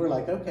me, you were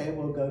like, okay,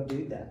 we'll go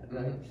do that,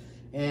 right?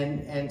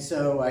 And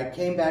so I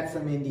came back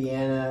from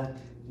Indiana.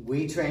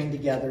 We trained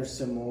together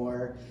some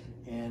more,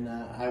 and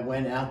I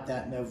went out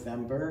that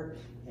November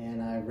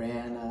and I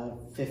ran a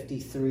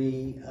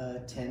 53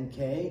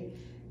 10K,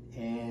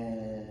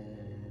 and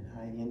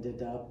I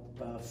ended up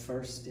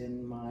first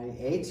in my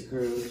age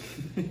group,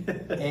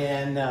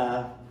 and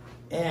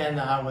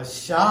I was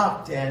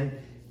shocked, and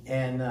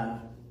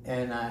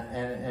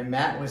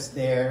Matt was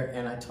there,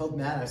 and I told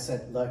Matt, I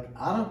said, look,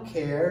 I don't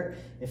care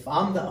if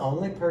I'm the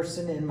only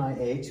person in my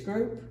age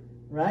group,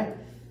 right?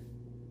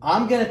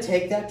 I'm going to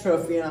take that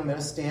trophy and I'm going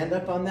to stand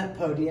up on that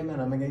podium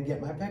and I'm going to get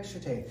my picture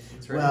taken.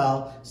 That's right.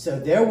 Well, so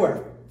there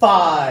were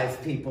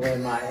 5 people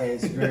in my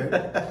age group.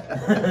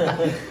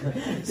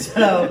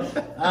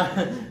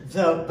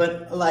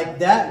 But like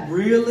that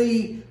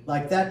really,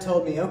 like that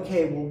told me,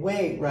 okay, well,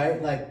 wait,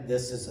 right? Like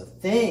this is a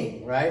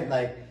thing, right?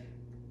 Like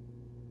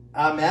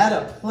I'm at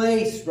a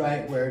place,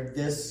 right, where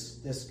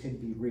this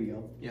could be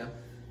real. Yeah.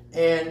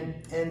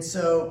 And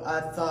so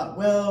I thought,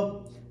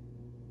 well,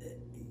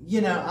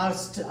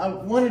 I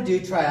want to do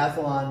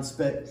triathlons,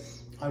 but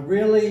I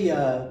really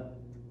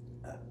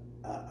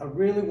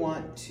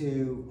want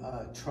to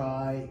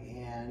try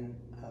and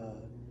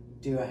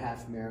do a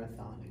half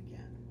marathon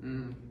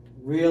again.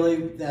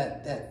 Really,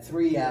 that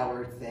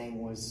 3-hour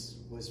thing was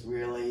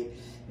really,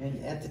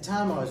 and at the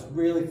time I was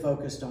really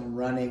focused on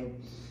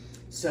running.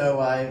 So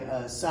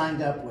I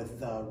signed up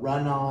with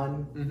Run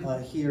On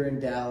here in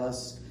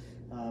Dallas.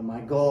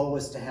 My goal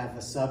was to have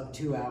a sub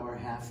 2-hour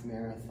half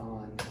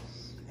marathon.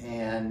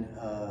 And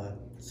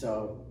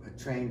so I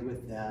trained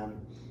with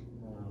them.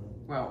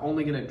 Wow,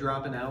 only going to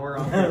drop an hour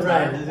off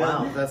right.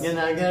 Wow, that's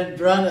I'm going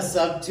to run a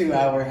sub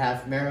 2-hour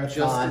half marathon.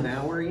 just an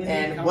hour,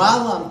 and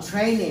while I'm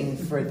training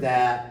for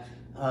that,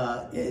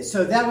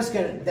 so that was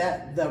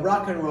the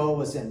rock and roll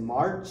was in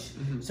March,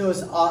 so it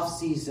was off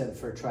season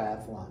for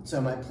triathlon. So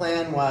my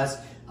plan was,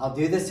 I'll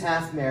do this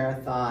half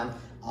marathon,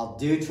 I'll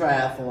do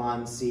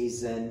triathlon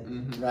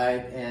season,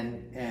 right,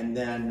 and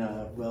then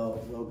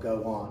we'll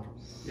go on.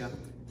 Yeah.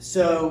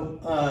 So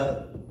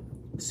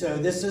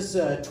this is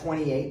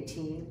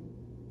 2018.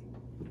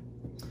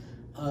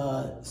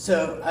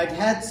 So I'd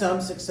had some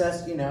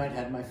success, I'd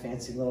had my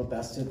fancy little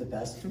best of the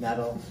best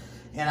medal.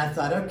 And I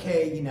thought,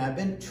 okay, I've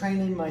been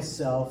training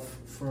myself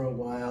for a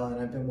while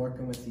and I've been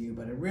working with you,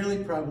 but I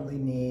really probably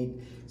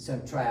need some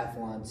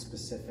triathlon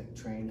specific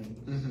training.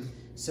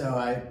 So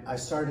I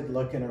started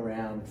looking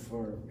around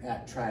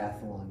at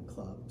triathlon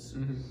clubs.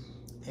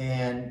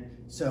 And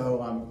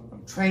so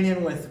I'm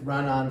training with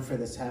Run On for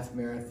this half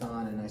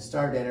marathon, and I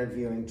started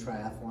interviewing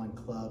triathlon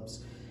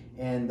clubs.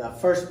 And the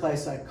first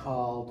place I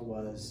called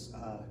was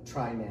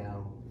Try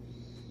Now.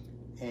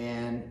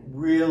 And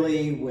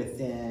really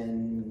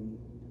within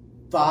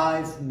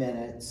 5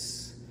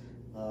 minutes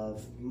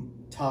of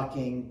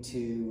talking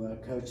to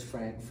Coach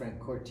Frank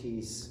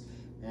Cortese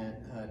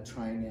at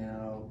Try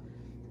Now,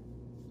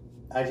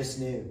 I just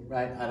knew,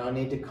 right? I don't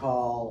need to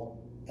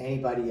call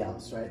anybody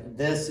else, right?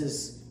 This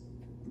is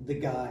the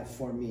guy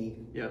for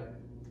me. Yeah.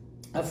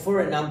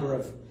 For a number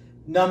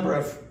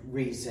of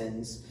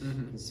reasons.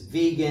 He's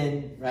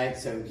vegan, right?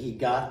 So he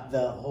got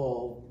the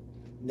whole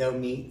no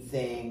meat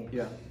thing.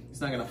 Yeah.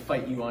 He's not going to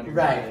fight you on your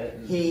right. diet.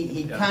 And,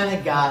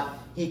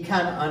 he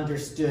kind of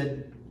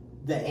understood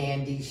the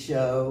Andy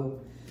show.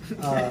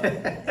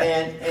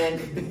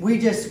 And we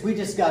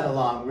just got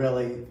along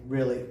really,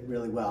 really,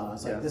 really well. And I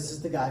was like, this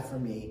is the guy for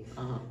me.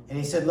 And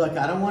he said, look,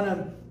 I don't want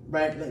to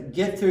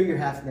get through your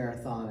half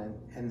marathon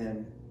and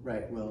then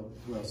we'll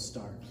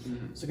start.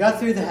 So got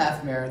through the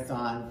half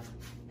marathon,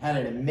 had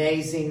an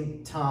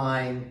amazing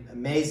time,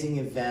 amazing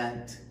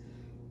event.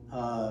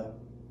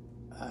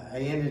 I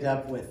ended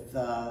up with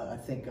I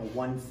think a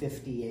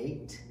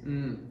 158,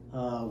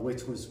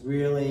 which was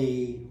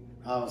really,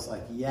 I was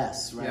like,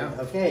 yes, right,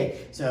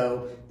 okay.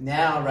 So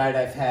now, right,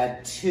 I've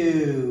had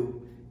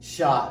 2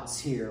 shots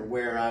here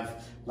where I've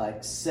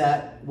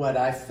set what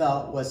I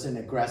felt was an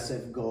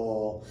aggressive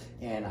goal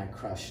and I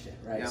crushed it,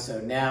 right? So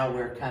now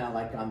we're kind of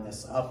on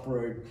this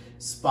upward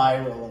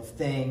spiral of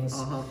things.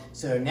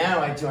 So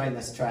now I joined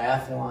this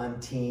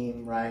triathlon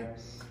team, right?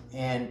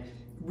 And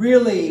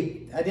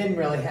really, I didn't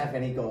really have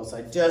any goals.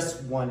 I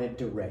just wanted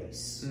to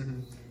race.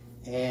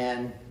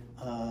 And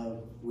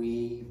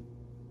we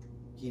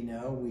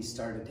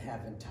started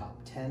having top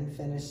 10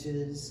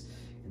 finishes.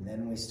 And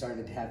then we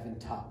started having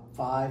top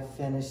 5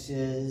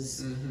 finishes,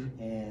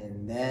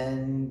 and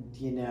then,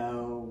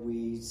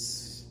 we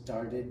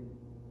started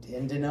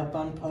ending up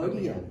on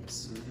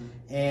podiums.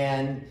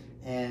 And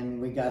and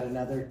we got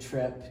another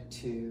trip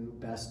to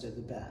Best of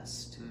the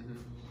Best.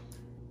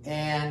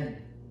 And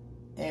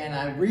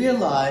I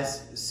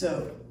realized,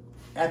 so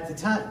at the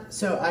time,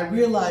 I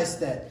realized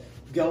that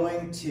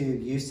going to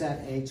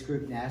USAT Age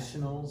Group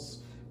Nationals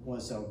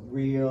was a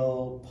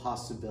real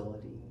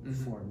possibility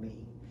for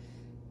me.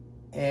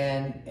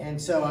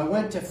 And so I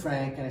went to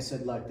Frank and I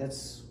said, look,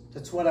 that's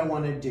what I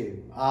want to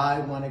do. I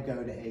want to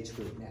go to Age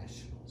Group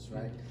Nationals,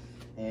 right?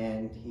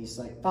 And he's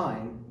like,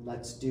 fine,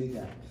 let's do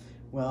that.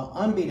 Well,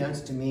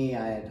 unbeknownst to me,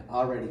 I had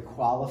already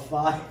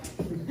qualified.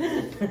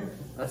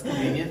 That's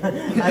convenient.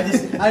 I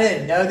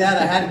didn't know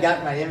that. I hadn't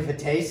gotten my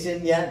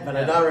invitation yet, but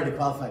I'd already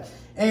qualified.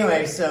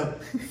 Anyway, so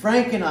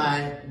Frank and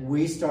I,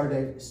 we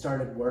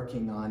started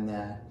working on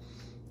that,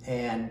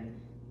 and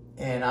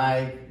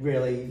I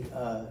really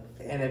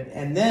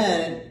and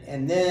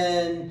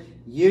then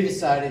you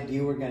decided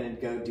you were going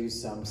to go do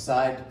some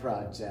side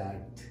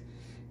project,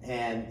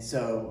 and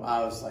so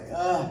I was like,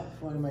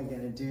 what am I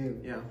going to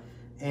do? Yeah.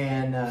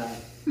 And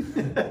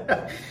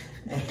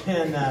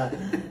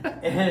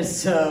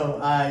so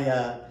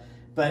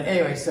but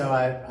anyway, so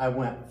I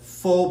went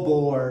full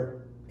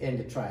bore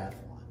into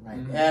triathlon, right?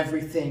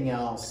 Everything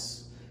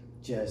else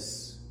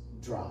just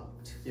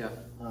dropped. Yeah.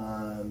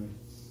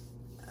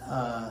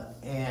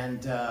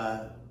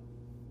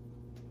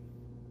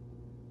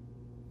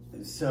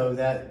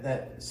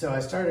 So I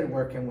started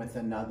working with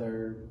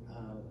another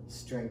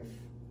strength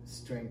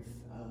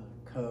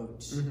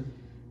coach,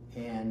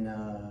 and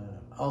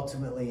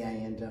ultimately I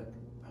ended up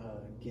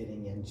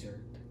getting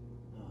injured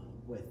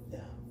with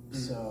them.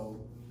 So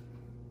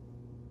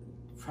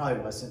probably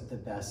wasn't the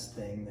best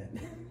thing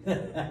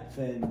that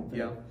happened.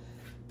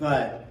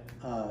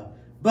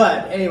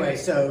 But anyway,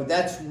 so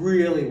that's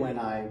really when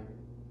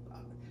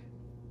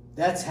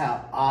that's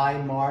how I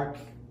mark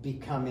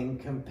becoming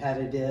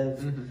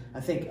competitive. I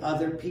think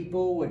other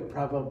people would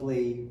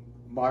probably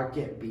mark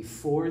it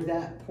before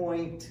that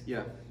point.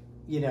 Yeah.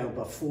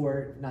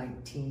 Before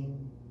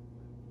 19.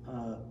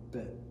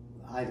 But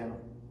I don't.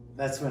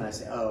 That's when I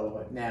say,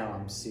 now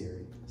I'm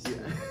serious.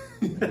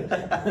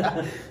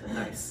 Yeah.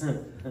 Nice.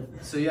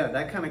 So yeah,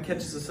 that kind of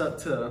catches us up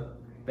to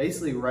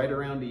basically right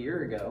around a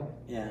year ago.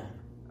 Yeah.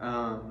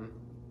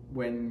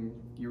 When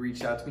you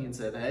reached out to me and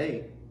said,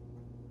 "Hey,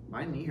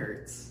 my knee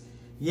hurts."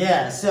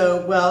 Yeah.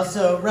 So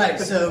right.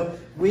 So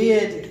we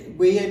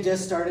had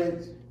just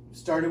started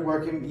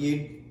working.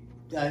 You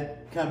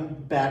come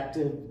back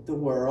to the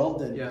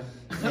world and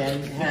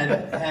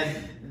had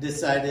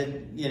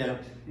decided,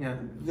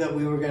 that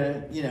we were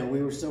gonna,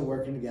 we were still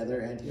working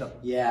together, and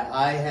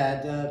I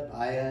had,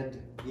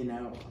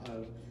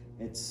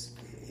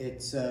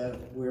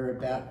 we're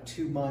about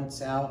 2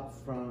 months out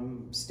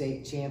from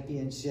state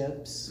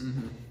championships,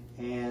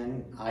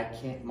 and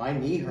my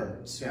knee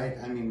hurts, right?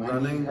 I mean, my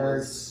knee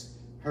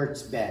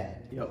hurts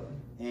bad. Yep.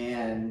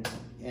 And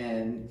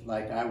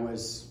like I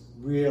was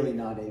really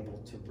not able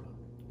to run.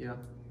 Yeah.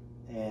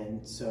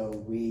 And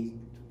so we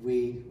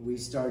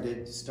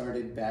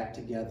started back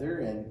together,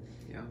 and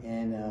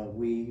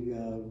we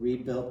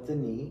rebuilt the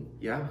knee.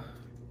 Yeah.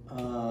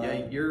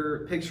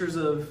 Your pictures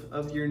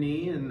of your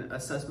knee and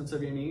assessments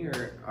of your knee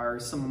are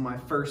some of my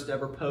first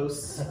ever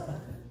posts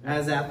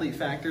as Athlete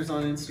Factors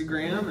on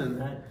Instagram,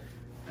 and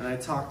I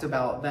talked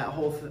about that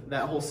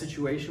whole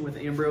situation with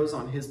Ambrose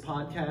on his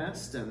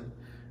podcast, and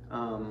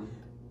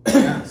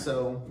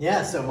so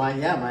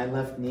my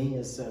left knee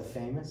is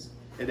famous.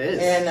 It is.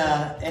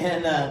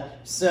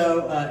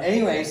 So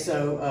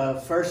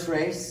first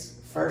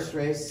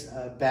race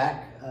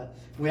back.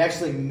 We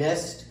actually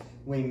missed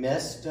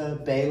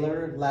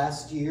Baylor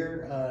last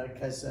year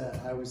because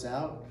I was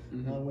out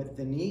with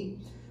the knee.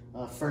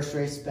 First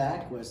race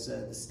back was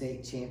the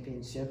state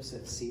championships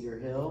at Cedar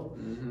Hill,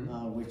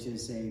 which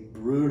is a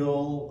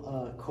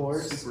brutal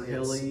course. Super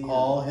hilly.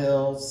 All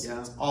hills. Yeah.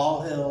 It's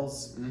all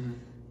hills.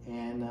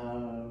 And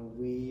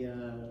we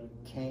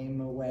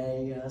came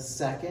away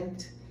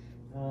second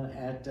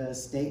at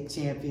state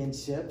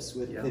championships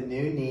with the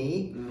new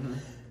knee.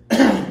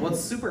 What's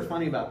super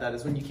funny about that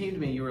is when you came to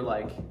me, you were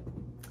like,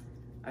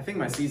 I think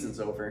my season's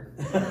over.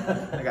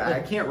 Like I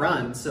can't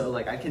run, so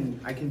like I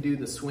can do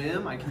the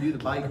swim, I can do the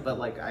bike, but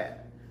like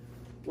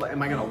what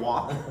am I gonna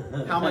walk?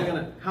 How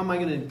am I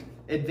gonna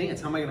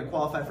advance? How am I gonna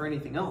qualify for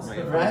anything else?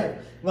 Right.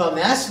 Well,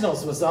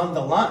 nationals was on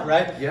the line,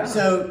 right? Yeah.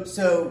 So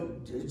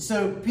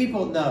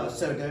people know.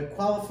 So to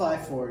qualify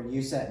for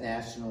USAT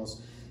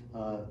nationals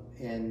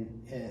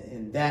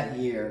in that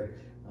year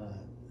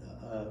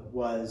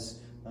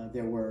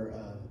there were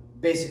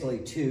basically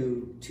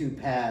two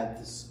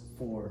paths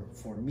for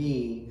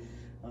me.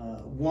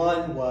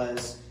 One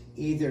was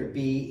either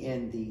be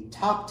in the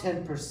top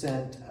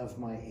 10% of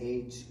my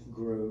age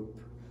group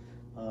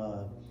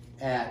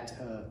at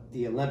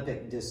the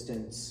Olympic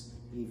distance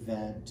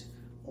event,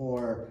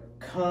 or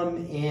come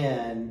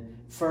in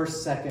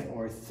first, second,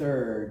 or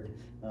third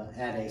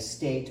at a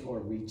state or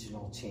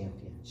regional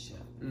championship.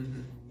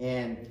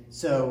 And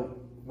so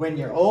when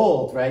you're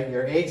old, right,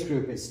 your age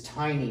group is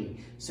tiny,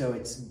 so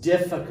it's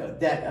difficult.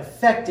 That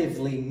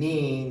effectively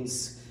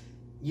means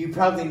you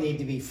probably need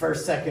to be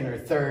first, second, or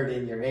third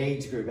in your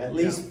age group, at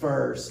least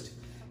first,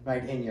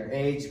 right, in your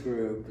age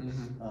group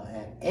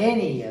at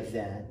any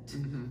event,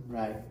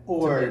 right,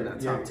 or to be in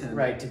that top 10.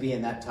 Right, to be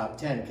in that top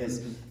 10,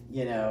 because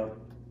you know,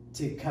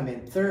 to come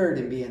in third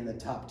and be in the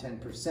top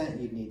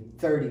 10%, you need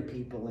 30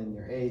 people in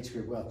your age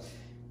group. Well,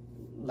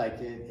 like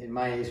in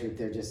my age group,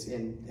 they're just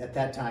at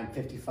that time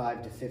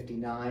 55 to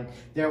 59.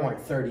 There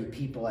weren't 30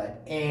 people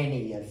at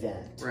any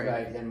event,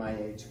 right in my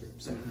age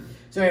group. So,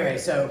 so anyway,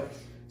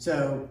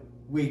 so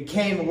we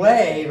came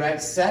away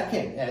right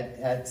second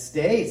at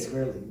states.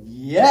 Really,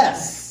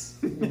 yes,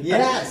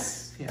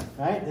 yes,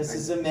 right. This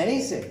is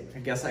amazing. I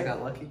guess I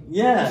got lucky.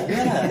 Yeah.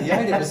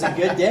 It was a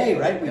good day,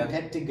 right? We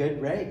picked a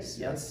good race.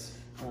 Yes.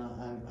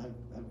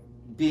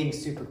 Being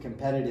super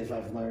competitive,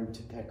 I've learned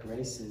to pick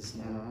races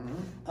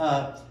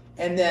now.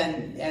 And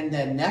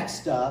then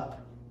next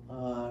up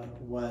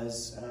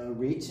was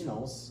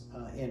regionals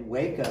in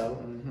Waco.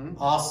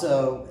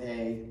 Also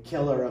a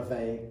killer of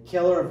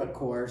a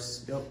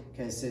course,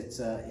 because it's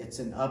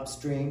an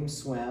upstream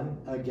swim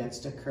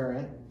against a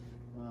current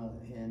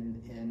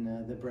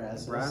in the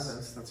Brazos.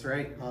 Brazos, that's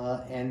right.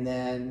 And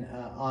then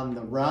on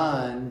the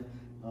run,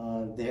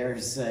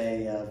 there's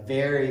a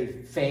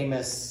very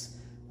famous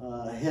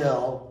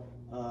hill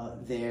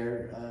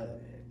there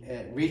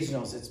at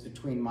regionals. It's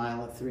between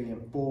mile 3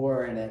 and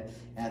 4, and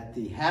at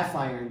the half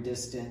iron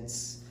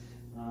distance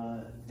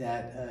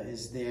that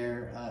is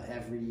there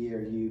every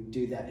year. You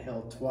do that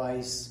hill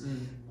twice.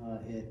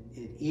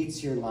 It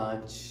eats your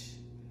lunch.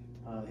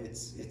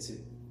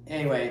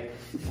 Anyway.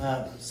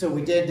 So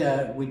we did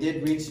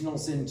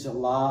regionals in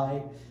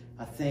July.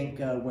 I think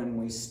when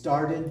we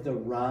started the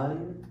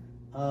run.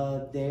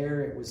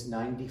 There it was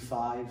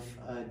 95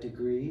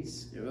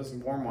 degrees. It was a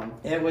warm one.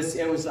 It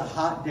was a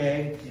hot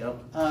day.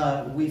 Yep.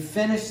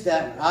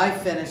 I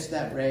finished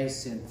that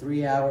race in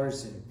 3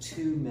 hours and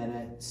 2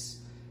 minutes.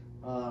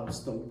 It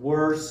was the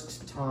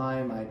worst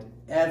time I'd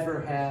ever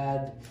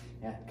had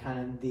at kind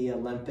of the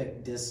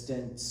Olympic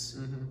distance.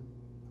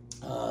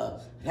 I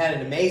had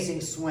an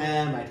amazing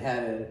swim. I'd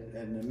had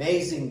an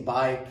amazing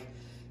bike.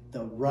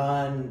 The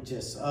run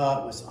just it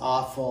was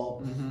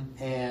awful,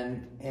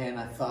 and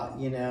I thought,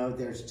 you know,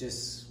 there's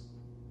just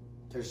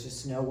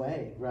no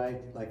way,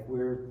 right? Like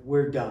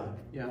we're done,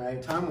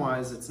 right? Time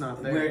wise, it's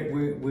not there.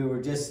 We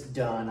were just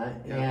done,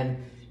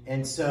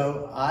 and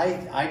so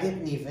I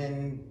didn't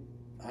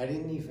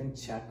even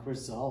check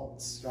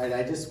results, right?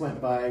 I just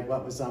went by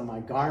what was on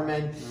my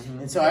Garmin.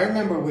 And so I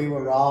remember we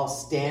were all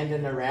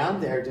standing around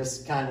there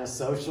just kind of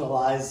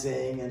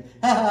socializing and,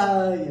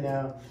 you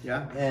know.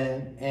 Yeah.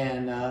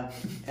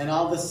 And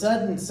all of a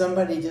sudden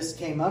somebody just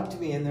came up to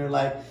me and they're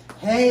like,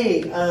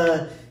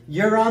 hey,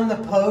 you're on the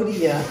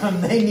podium.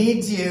 They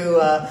need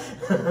you. I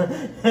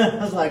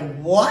was like,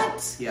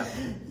 what? Yeah.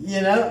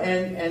 You know,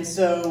 and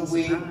so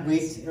we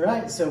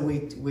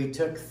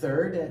took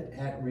third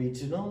at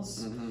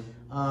regionals.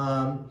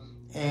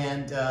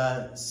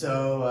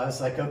 So I was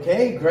like,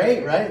 okay,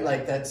 great, right?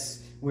 Like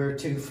we're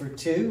 2 for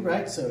 2,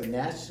 right? So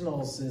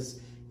nationals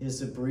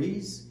is a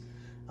breeze.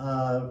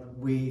 I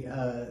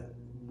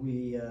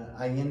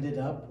ended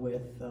up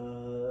with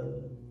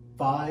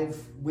 5.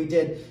 We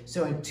did,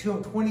 so in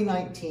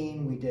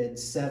 2019 we did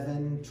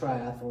 7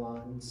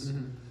 triathlons.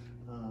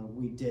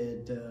 We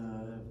did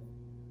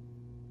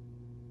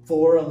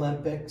 4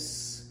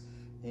 Olympics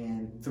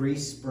and 3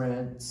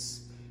 sprints.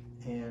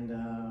 And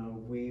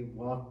we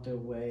walked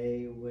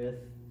away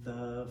with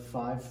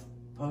 5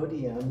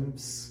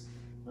 podiums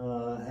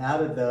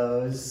out of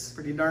those.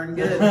 Pretty darn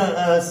good.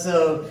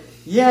 So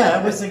yeah,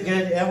 it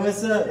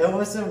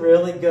was a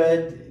really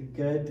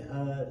good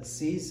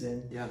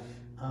season. Yeah.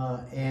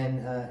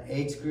 And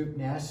age group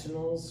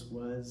nationals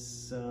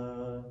was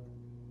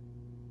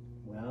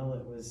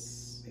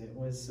it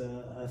was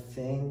a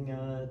thing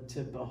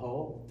to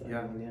behold.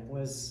 I mean,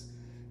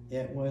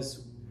 it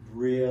was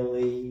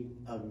really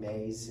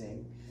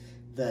amazing.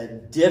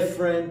 The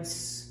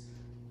difference,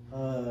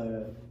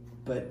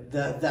 but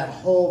that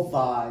whole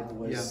vibe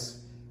was.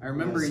 I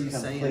remember you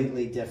saying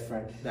completely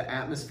different. The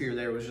atmosphere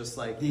there was just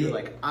like you're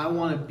like, I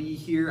want to be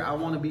here. I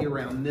want to be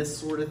around this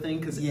sort of thing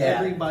because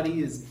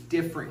everybody is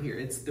different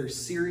here. They're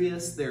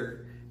serious.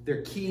 They're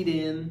keyed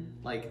in.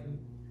 Like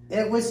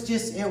it was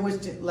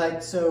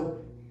like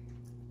so.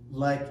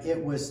 Like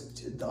it was.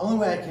 The only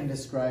way I can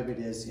describe it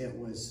is it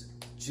was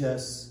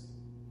just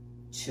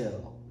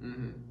chill.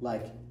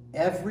 Like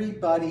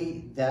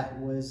everybody that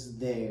was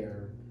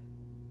there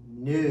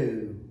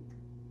knew,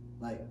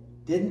 like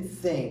didn't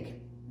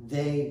think,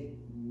 they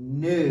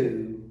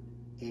knew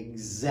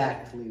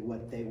exactly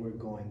what they were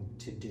going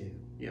to do.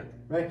 Yeah.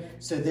 Right?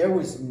 So there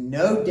was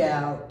no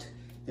doubt,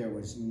 there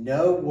was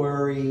no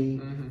worry,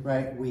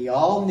 right? We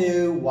all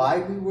knew why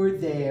we were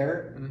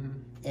there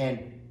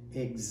and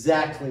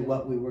exactly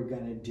what we were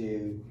going to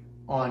do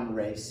on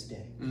race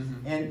day.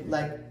 And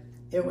like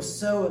it was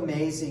so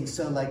amazing.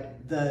 So like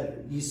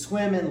you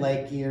swim in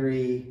Lake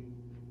Erie,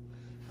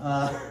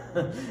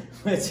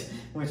 which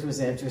was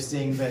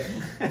interesting, but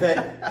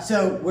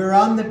so we're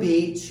on the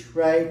beach,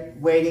 right,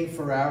 waiting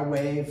for our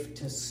wave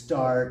to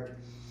start,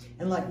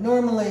 And like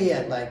normally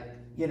at like,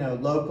 you know,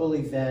 local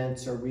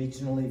events or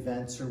regional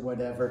events or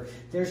whatever,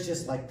 there's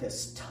just like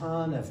this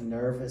ton of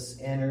nervous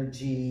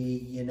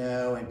energy, you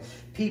know, and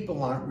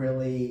people aren't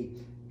really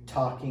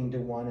talking to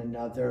one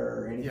another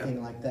or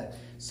anything like that.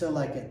 So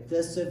like at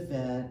this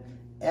event,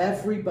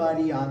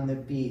 everybody on the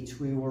beach,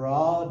 we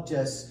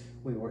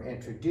were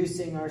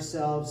introducing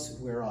ourselves,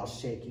 we were all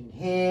shaking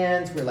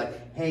hands, we're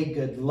like, hey,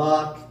 good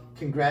luck,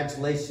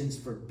 congratulations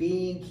for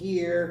being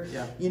here.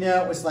 Yeah. You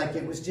know,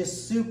 it was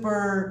just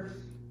super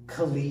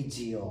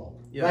collegial.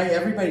 Yeah. Right?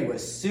 Everybody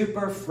was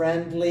super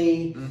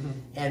friendly. Mm-hmm.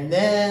 And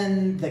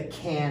then the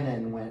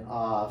cannon went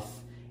off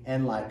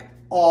and like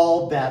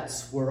all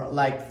bets were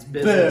like,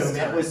 boom,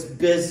 it was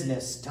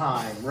business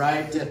time,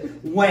 right? Just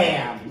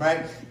wham,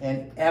 right?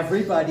 And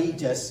everybody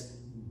just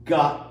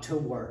got to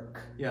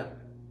work. Yeah.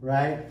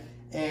 Right?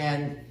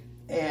 And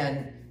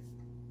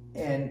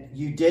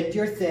you did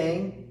your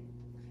thing,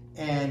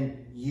 and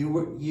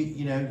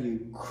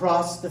you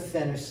crossed the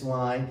finish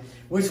line,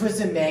 which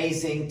was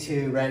amazing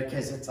too, right?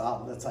 Because it's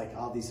like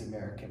all these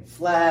American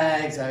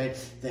flags. I mean,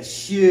 the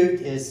shoot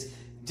is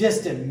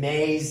just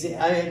amazing.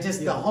 I mean,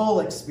 just the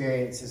whole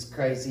experience is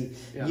crazy.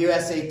 Yeah.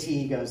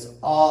 USAT goes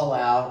all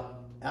out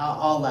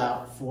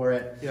for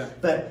it. Yeah.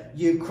 But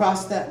you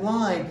cross that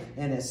line,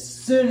 and as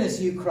soon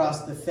as you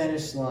cross the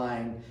finish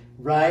line,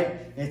 right,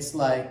 it's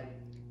like,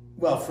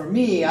 well, for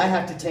me, I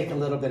have to take a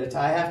little bit of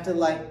time. I have to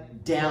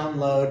like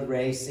download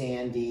Race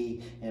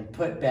Andy and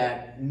put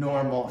back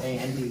normal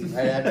Andy.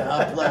 Right? I have to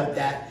upload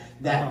that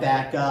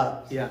back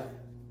up. Yeah.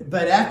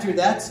 But after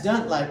that's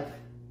done, like,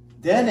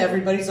 then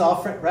everybody's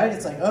all right.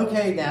 It's like,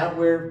 okay, now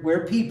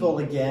we're people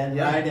again,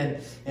 right?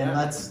 And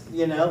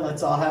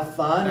let's all have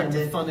fun and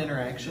then fun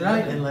interaction,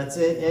 right? And let's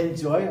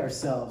enjoy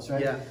ourselves,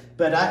 right? Yeah.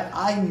 But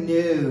I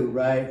knew,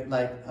 right?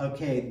 Like,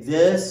 okay,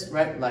 this,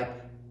 right? Like,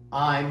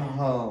 I'm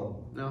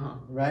home,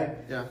 right?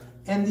 Yeah.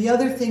 And the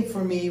other thing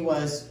for me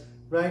was,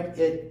 right?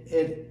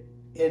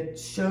 It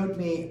showed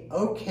me,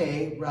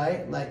 okay,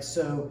 right? Like,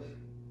 so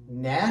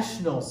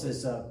nationals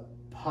is a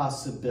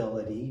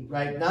possibility,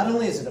 right? Not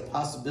only is it a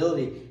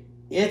possibility,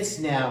 it's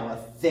now a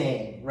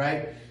thing,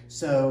 right?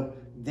 So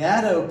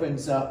that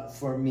opens up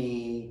for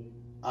me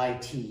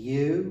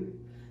ITU.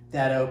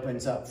 That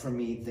opens up for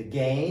me the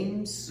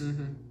games,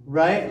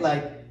 right?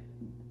 Like,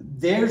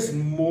 there's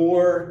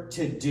more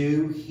to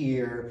do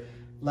here.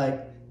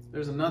 Like,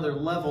 there's another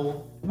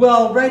level.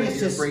 Well, right, it's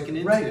just breaking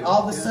into. Right.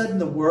 All of a sudden,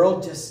 the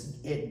world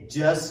just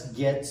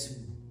gets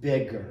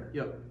bigger.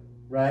 Yep.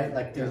 Right.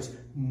 Like there's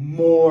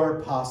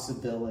more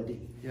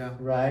possibility. Yeah.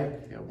 Right.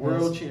 Yeah.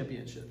 World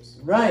championships.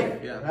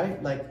 Right. Yeah.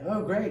 Right. Like,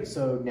 oh, great.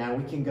 So now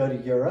we can go to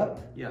Europe.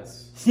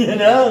 Yes. You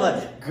know,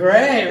 like,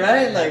 great.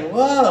 Right. Like,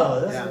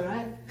 whoa. That's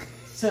right.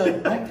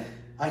 So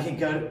I can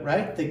go to,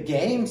 right, the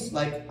games.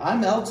 Like,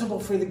 I'm eligible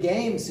for the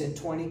games in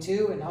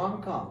 22 in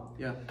Hong Kong.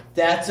 Yeah.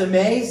 That's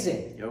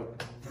amazing.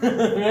 Yep.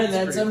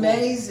 That's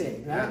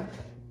amazing, cool. Right?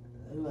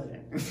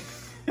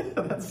 Yeah.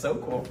 That's so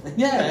cool.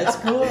 Yeah, it's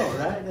cool,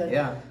 right?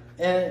 Yeah.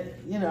 And,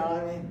 you know,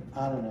 I mean,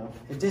 I don't know.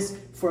 It just,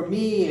 for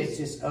me, it's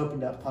just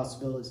opened up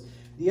possibilities.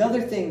 The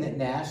other thing that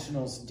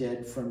nationals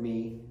did for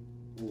me,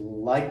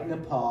 like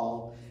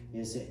Nepal,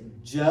 is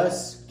it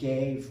just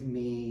gave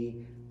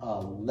me a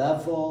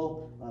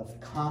level of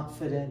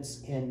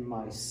confidence in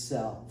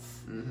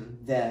myself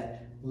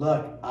that,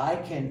 look, I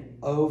can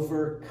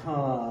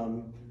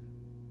overcome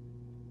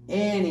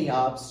any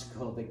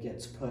obstacle that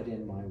gets put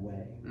in my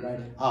way,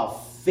 right? I'll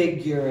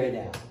figure it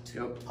out.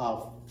 Yep.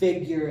 I'll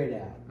figure it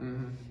out.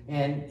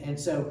 And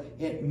so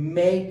it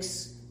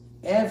makes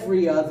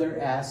every other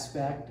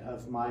aspect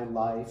of my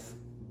life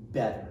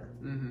better,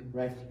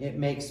 right? It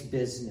makes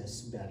business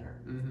better,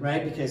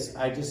 right? Because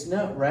I just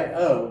know, right?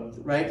 Oh,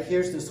 right,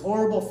 here's this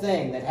horrible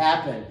thing that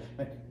happened.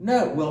 But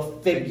no, we'll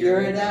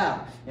figure it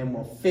out. And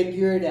we'll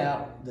figure it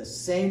out the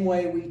same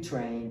way we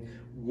train,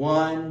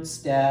 one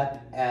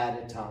step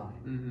at a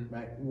time,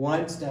 right?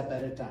 One step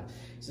at a time.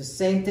 It's the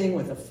same thing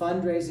with a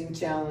fundraising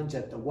challenge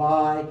at the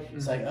Y.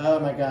 It's like,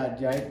 oh my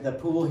God, right? The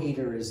pool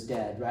heater is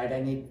dead, right?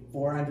 I need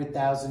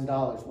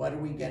 $400,000. What are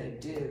we going to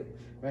do,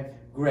 right?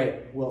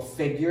 Great. We'll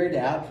figure it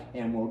out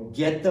and we'll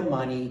get the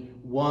money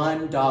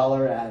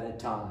 $1 at a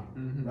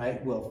time,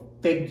 right? We'll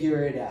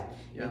figure it out.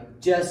 Yeah.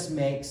 It just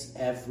makes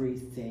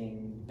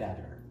everything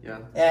better. Yeah.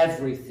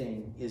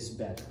 Everything is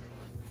better.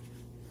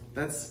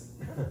 That's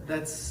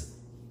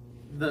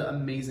the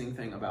amazing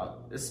thing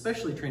about,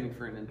 especially training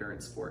for an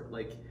endurance sport.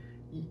 Like,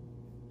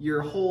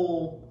 your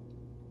whole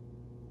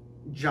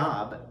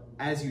job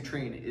as you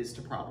train is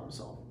to problem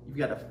solve. You've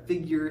got to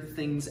figure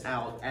things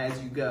out as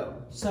you go.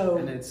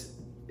 And it's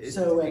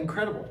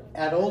incredible.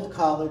 At Old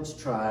College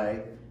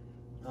Tri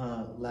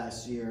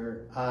last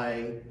year,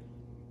 I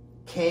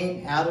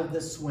came out of the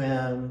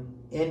swim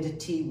into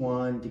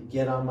T1 to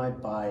get on my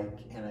bike,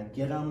 and I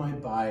get on my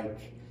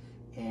bike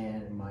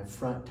and my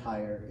front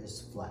tire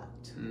is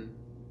flat.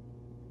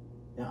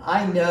 Now,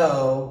 I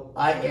know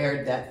I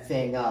aired that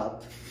thing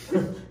up.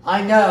 Right?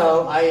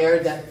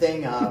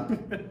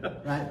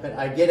 But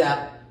I get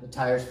out, the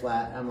tire's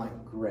flat, I'm like,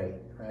 great,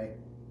 right?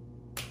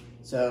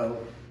 So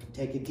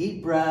take a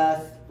deep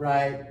breath,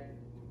 right?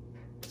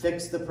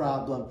 Fix the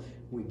problem.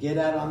 We get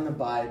out on the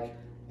bike,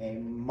 a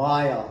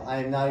mile, I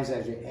am not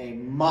exaggerating, a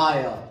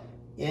mile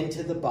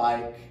into the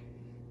bike,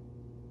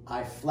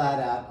 I flat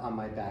out on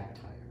my back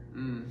tire.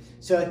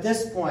 So at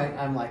this point,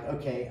 I'm like,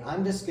 okay,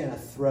 I'm just going to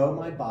throw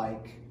my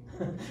bike,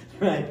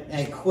 right,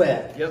 and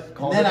quit. Yep.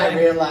 And then I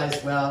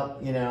realized, well,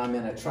 you know, I'm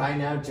in a Try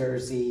Now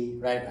jersey,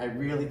 right? I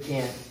really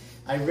can't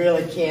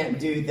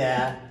do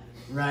that,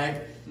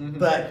 right?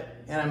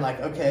 And I'm like,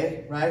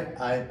 okay,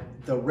 right?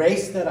 The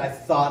race that I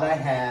thought I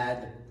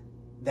had,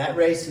 that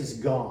race is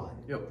gone.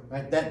 Yep.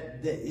 Right? That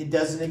it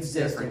doesn't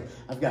exist. Different.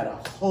 I've got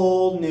a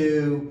whole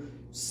new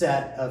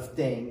set of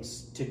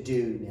things to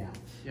do now.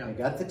 Yeah. I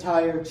got the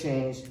tire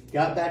changed,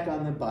 got back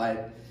on the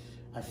bike.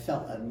 I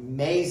felt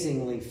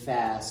amazingly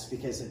fast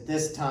because at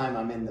this time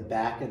I'm in the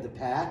back of the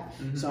pack,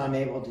 so I'm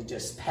able to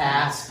just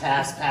pass.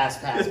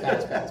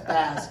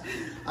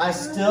 I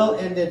still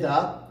ended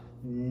up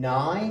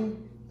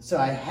 9, so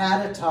I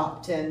had a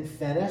top 10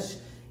 finish,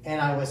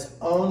 and I was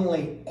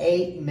only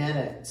 8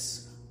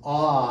 minutes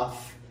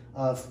off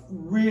of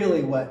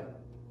really what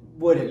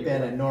would have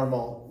been a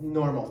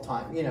normal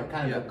time, you know,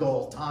 kind of a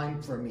goal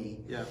time for me,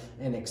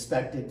 an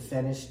expected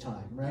finish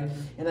time, right?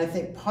 And I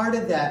think part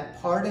of that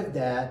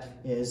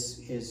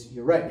is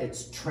you're right,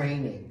 it's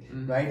training,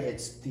 right?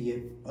 It's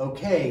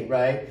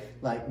right?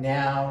 Like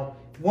now,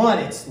 one,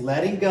 it's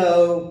letting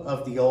go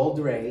of the old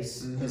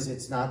race because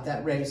it's not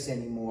that race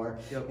anymore.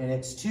 And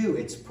it's 2,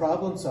 it's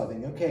problem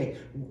solving. Okay,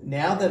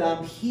 now that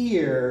I'm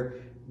here,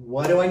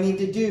 what do I need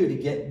to do to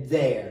get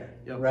there?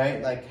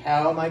 Right? Like,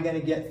 how am I going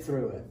to get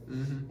through it?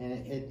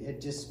 And it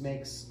just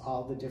makes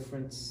all the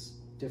difference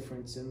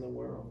in the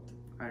world.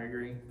 I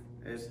agree.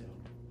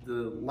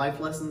 The life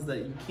lessons that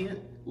you can't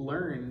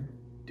learn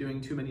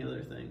doing too many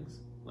other things,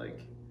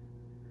 like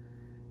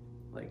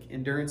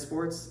endurance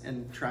sports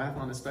and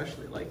triathlon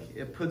especially. Like,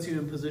 it puts you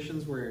in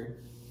positions where,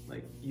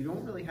 like, you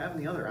don't really have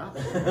any other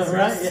options,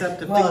 right? Except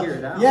to figure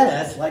it out.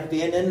 Yeah, it's like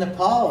being in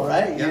Nepal,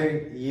 right?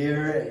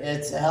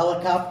 It's a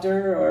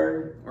helicopter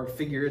or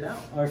figure it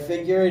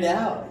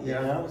out. You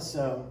know.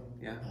 So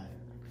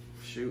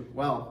Shoot.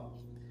 Well,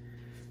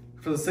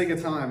 for the sake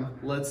of time,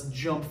 let's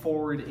jump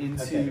forward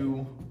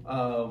into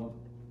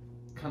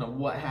kind of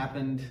what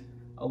happened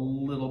a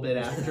little bit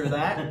after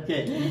that.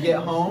 You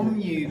get home,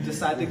 you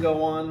decide to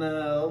go on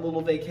a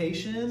little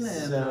vacation,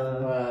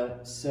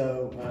 and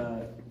so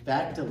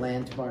back to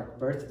landmark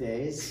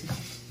birthdays.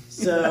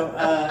 So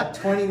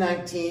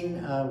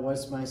 2019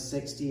 was my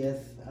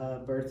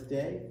 60th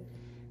birthday,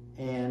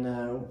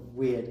 and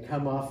we had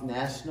come off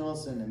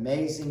nationals, an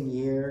amazing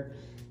year,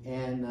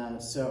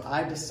 and so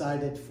I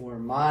decided for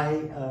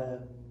my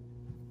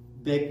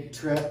big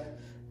trip,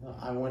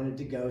 I wanted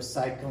to go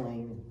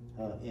cycling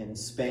in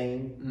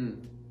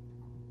Spain.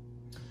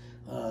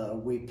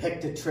 We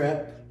picked a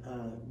trip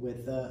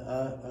with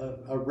a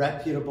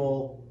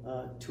reputable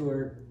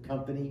tour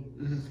company,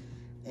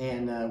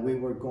 and we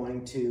were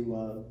going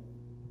to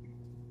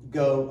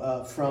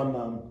go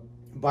from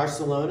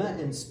Barcelona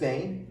in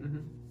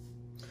Spain,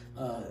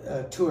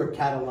 tour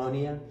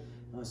Catalonia.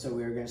 So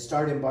we were going to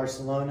start in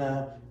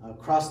Barcelona,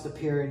 cross the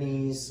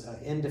Pyrenees,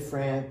 into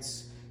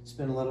France,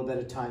 spend a little bit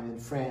of time in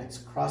France,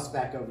 cross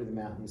back over the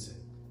mountains,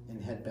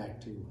 and head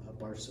back to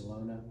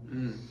Barcelona.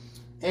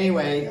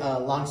 Anyway,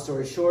 long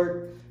story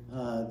short,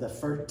 the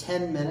first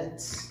 10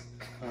 minutes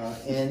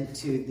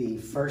into the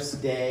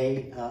first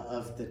day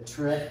of the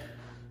trip,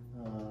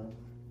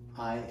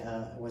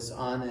 I was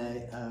on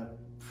a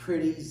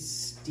pretty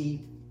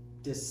steep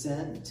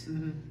descent,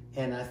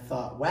 and I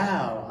thought,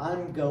 wow,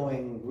 I'm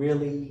going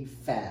really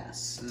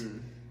fast.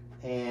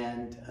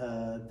 And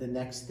the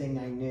next thing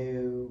I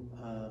knew,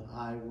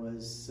 I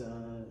was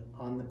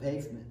on the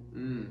pavement.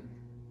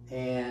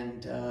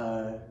 And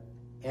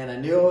I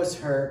knew I was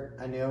hurt.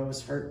 I knew I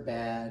was hurt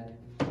bad.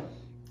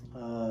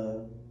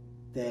 I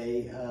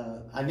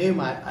knew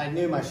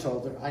my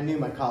shoulder. I knew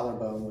my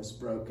collarbone was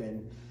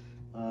broken.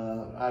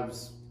 It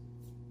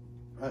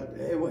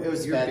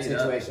was a bad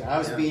situation. I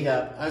was beat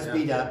up.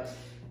 Beat up.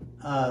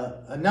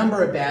 A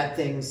number of bad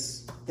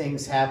things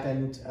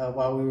happened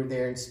while we were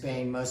there in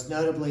Spain. Most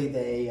notably,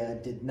 they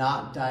did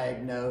not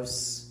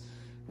diagnose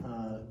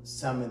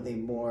some of the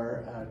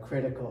more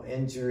critical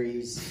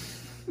injuries.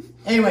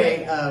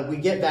 Anyway, we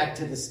get back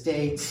to the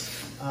States.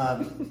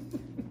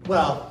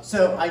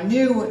 So I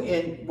knew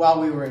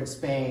while we were in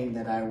Spain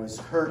that I was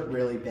hurt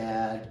really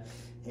bad,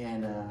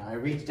 and I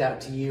reached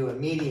out to you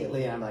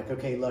immediately. And I'm like,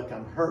 okay, look,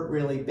 I'm hurt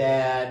really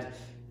bad.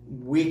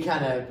 We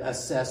kind of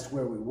assessed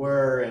where we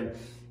were, and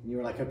you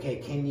were like, okay,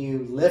 can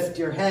you lift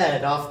your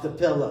head off the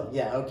pillow?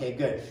 Yeah, okay,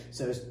 good.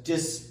 So it's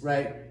just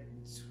right.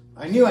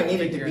 I knew I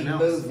needed to be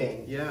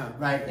moving. Yeah.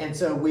 Right. And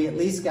so we at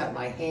least got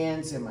my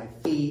hands and my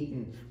feet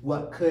and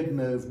what could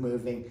move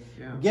moving.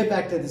 Yeah. Get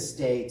back to the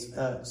States.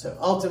 So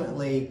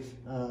ultimately,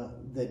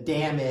 the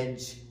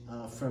damage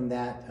from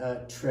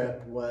that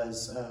trip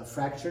was a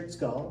fractured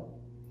skull,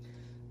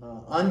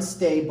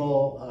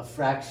 unstable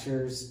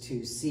fractures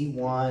to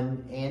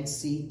C1 and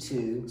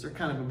C2. Those are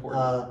kind of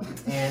important.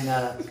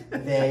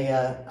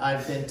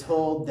 I've been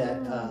told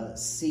that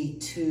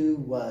C2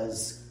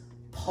 was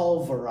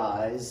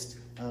pulverized,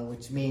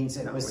 which means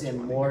it was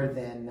in more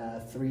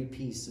than 3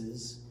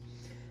 pieces.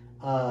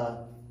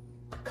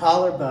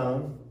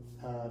 Collarbone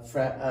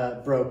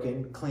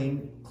broken,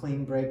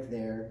 clean break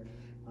there.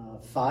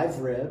 5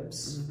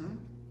 ribs,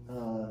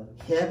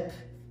 hip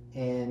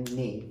and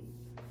knee.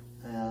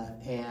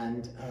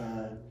 Nice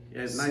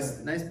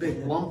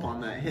big lump on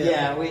that hip.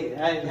 Yeah,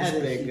 I had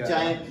a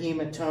giant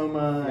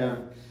hematoma. Yeah,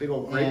 big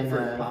old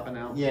grapefruit popping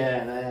out.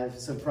 Yeah, and I have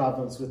some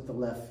problems with the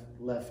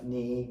left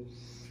knee.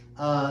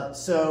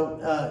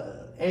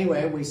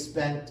 Anyway, we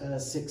spent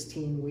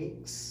 16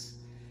 weeks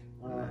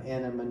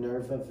in a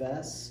Minerva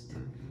vest.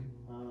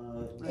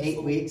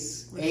 8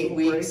 weeks in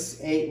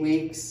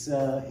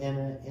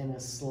a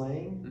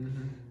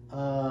sling.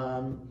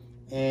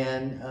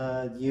 And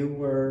you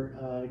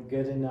were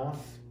good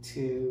enough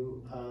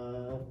to,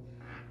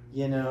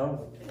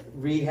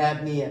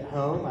 rehab me at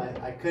home.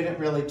 I couldn't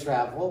really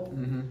travel.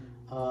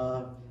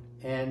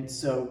 And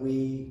so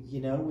we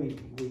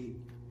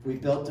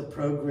built a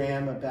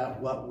program about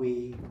what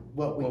we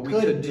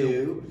could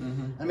do.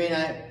 I mean,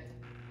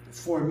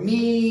 for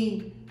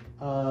me,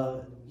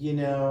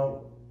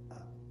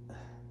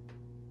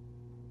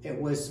 it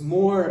was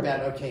more about,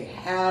 okay,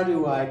 how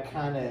do I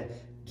kind of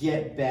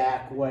get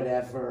back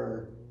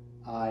whatever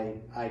I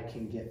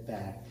can get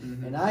back?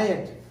 And I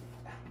had,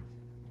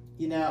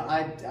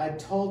 I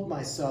told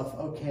myself,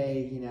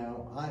 okay,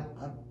 I'm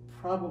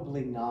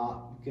probably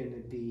not going to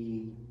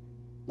be,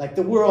 like,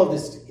 the world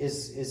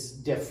is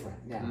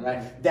different now,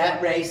 right?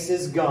 That race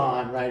is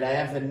gone, right? I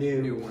have a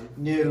new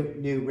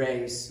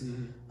race.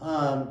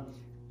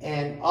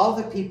 And all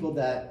the people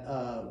that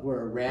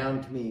were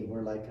around me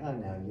were like, oh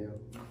no, you'll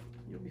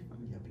be fine.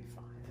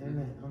 And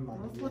I'm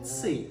like, let's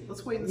see.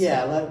 Let's wait and see.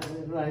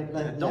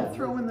 Don't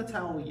throw in the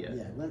towel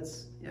yet.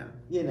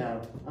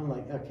 I'm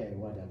like, okay,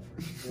 whatever.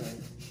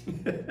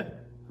 Right?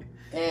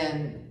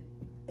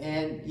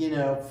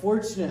 and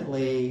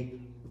fortunately,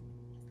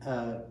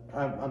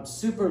 I'm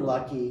super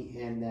lucky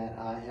in that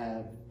I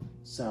have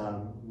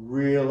some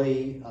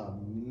really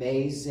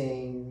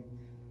amazing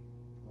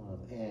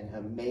and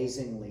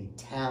amazingly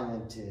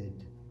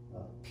talented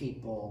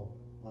people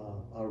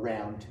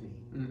around me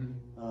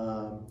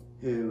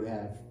who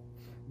have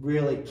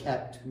really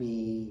kept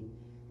me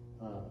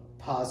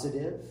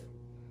positive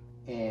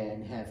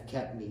and have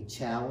kept me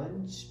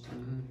challenged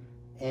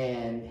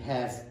and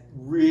have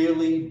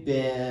really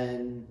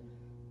been,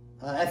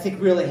 I think,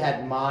 really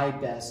had my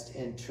best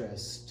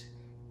interest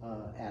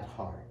at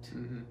heart,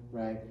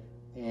 right?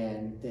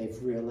 And they've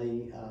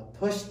really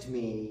pushed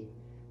me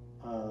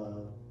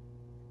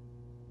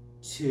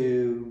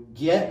to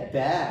get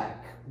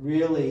back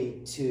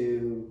really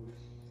to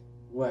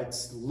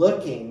what's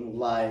looking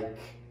like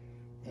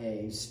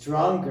a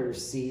stronger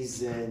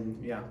season.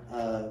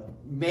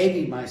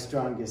 Maybe my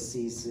strongest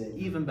season.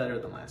 Even better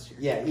than last year.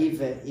 Yeah,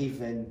 even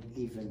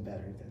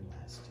better than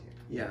last year.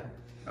 Yeah.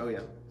 Oh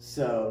yeah.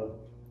 So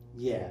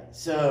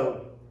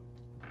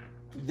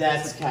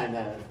that's kind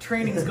of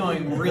training's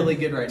going really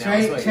good right now.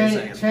 That's what you're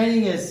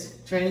saying.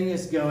 Training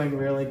is going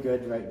really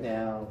good right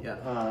now.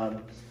 Yeah.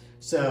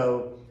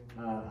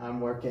 I'm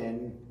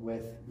working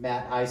with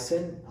Matt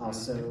Eisen,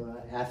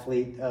 also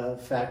Athlete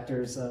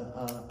Factors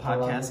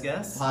podcast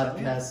guest,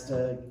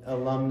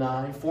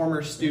 alumni,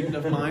 former student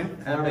of mine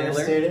at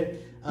Baylor,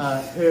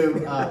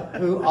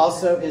 who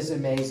also is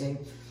amazing.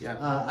 Yeah.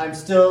 I'm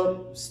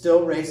still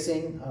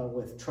racing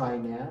with Try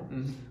Now.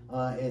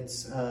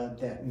 It's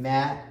that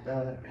Matt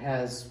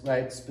has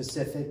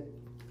specific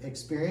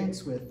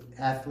experience with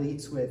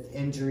athletes with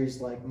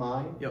injuries like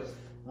mine. Yep.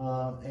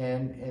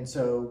 And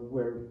so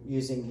we're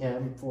using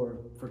him for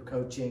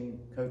coaching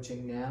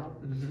now.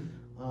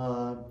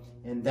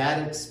 And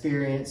that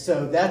experience,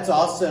 so that's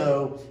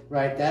also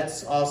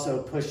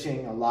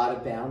pushing a lot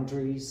of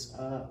boundaries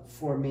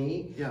for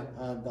me. Yeah.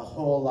 The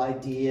whole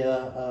idea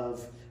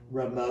of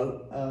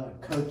remote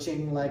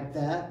coaching like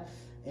that,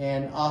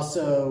 and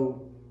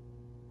also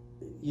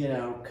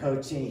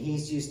coaching.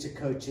 He's used to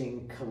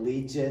coaching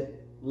collegiate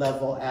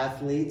level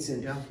athletes,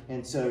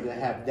 and so to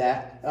have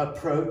that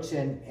approach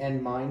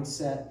and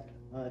mindset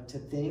to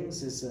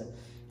things is a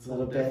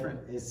little bit different.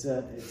 It's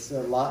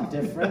a lot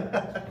different.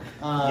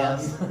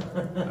 Yes.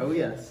 Oh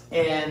yes.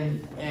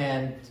 And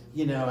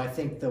I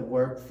think the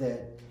work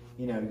that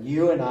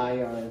you and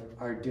I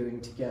are doing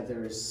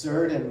together is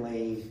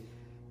certainly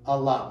a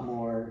lot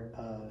more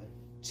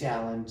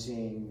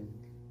challenging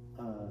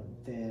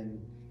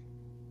than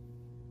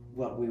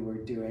what we were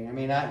doing. I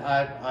mean,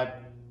 I'm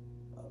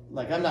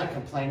not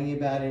complaining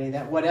about any of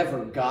that.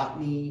 Whatever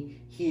got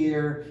me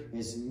here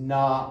is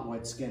not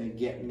what's going to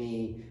get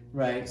me,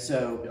 right?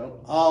 So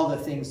all the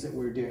things that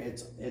we're doing,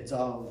 it's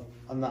all,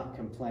 I'm not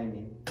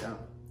complaining.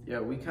 Yeah.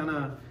 We kind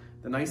of,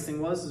 the nice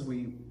thing was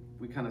we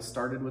kind of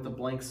started with a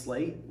blank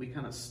slate. We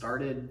kind of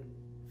started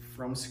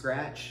from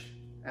scratch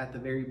at the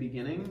very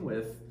beginning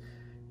with,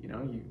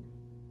 you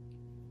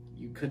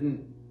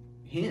couldn't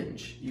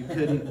hinge. You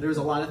couldn't. There was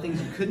a lot of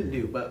things you couldn't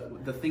do,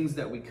 but the things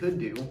that we could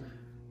do,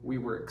 we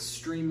were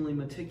extremely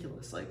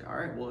meticulous. Like, all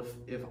right, well,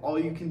 if all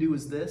you can do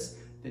is this,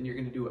 then you're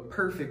going to do it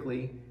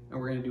perfectly, and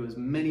we're going to do as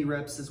many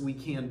reps as we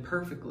can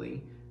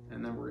perfectly,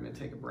 and then we're going to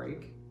take a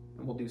break,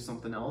 and we'll do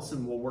something else,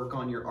 and we'll work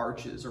on your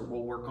arches, or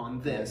we'll work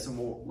on this, and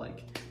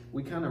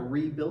we kind of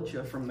rebuilt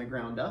you from the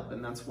ground up,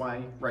 and that's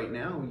why right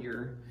now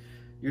you're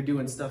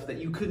doing stuff that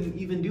you couldn't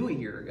even do a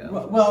year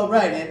ago. Well,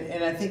 right,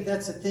 and I think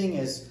that's the thing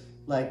is,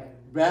 like,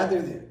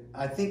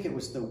 I think it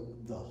was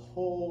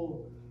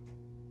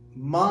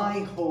my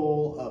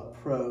whole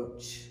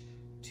approach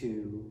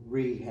to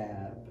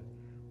rehab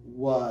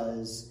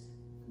was,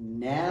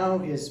 now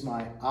is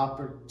my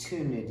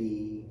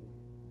opportunity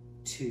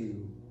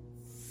to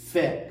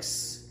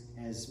fix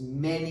as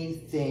many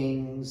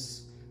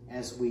things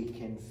as we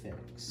can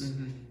fix.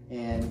 Mm-hmm.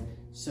 And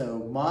so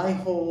my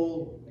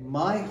whole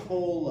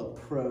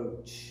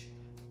approach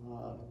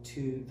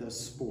to the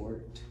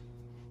sport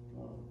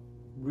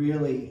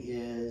really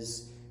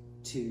is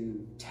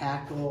to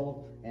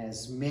tackle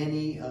as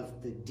many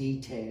of the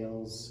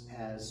details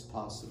as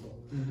possible.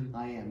 Mm-hmm.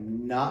 I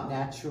am not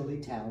naturally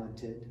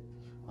talented.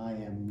 I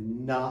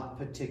am not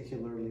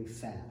particularly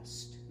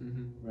fast,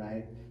 Mm-hmm.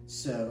 right?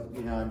 So,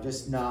 I'm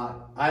just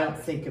not, I don't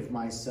think of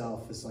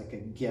myself as like a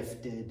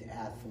gifted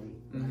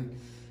athlete. Mm-hmm.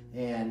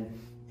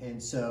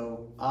 And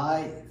so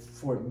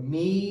for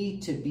me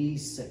to be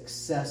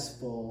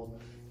successful,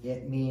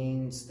 it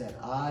means that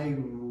I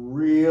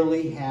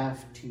really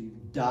have to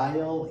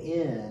dial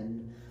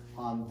in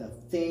on the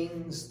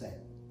things that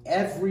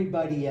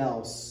everybody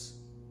else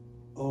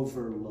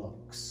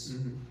overlooks,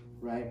 Mm-hmm.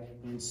 right?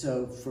 And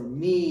so for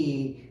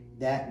me,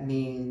 that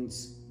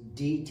means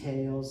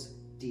details.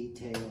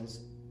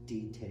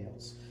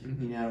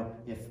 Mm-hmm.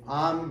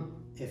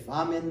 If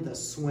I'm in the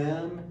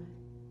swim,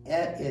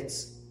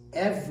 it's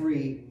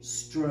every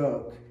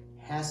stroke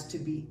has to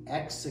be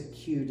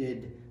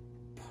executed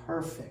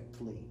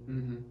perfectly,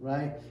 Mm-hmm.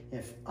 right?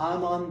 If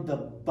I'm on the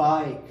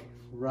bike,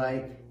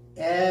 right,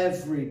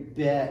 every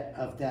bit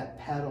of that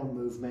pedal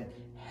movement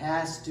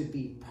has to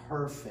be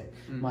perfect.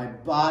 Mm-hmm. My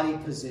body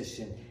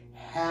position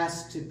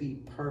has to be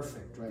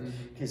perfect, right?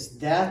 Because Mm-hmm.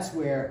 that's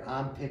where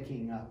I'm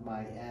picking up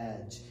my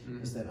edge,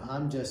 Mm-hmm. is that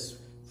I'm just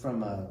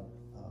from a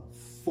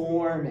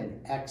form and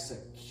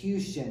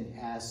execution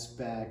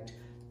aspect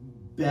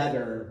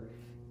better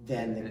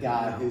than the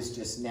guy who's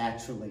just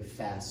naturally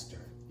faster.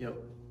 Yep.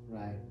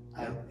 Right.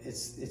 Yep.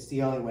 It's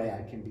the only way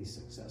I can be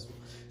successful.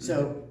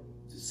 So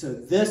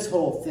this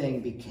whole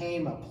thing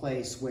became a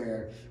place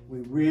where we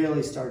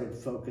really started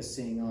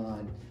focusing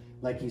on,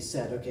 like you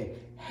said, okay,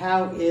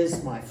 how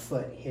is my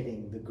foot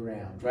hitting the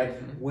ground, right?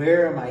 Mm-hmm.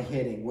 Where am I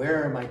hitting?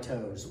 Where are my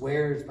toes?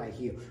 Where is my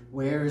heel?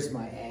 Where is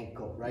my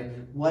ankle, right?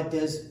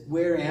 Mm-hmm.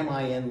 Where am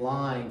I in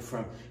line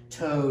from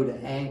toe to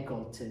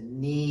ankle to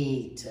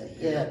knee to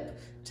hip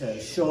to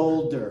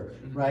shoulder,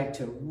 Mm-hmm. right?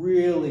 To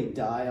really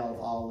dial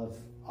all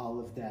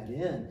of that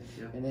in.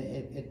 Yeah. And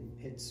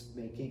it's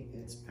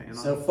Paying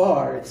so off.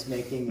 far it's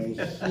making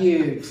a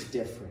huge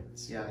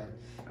difference. Yeah. Right?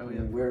 Oh, I yeah.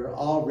 mean, we're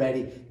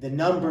already, the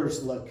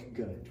numbers look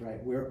good,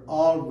 right? We're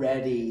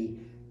already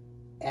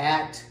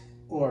at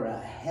or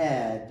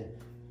ahead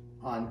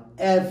on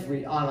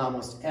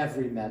almost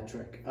every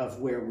metric of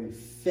where we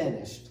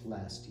finished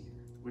last year.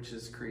 Which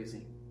is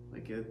crazy.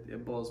 Like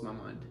it blows my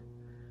mind.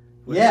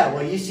 Yeah,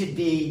 well, you should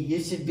be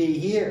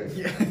here.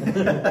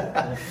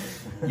 Yeah.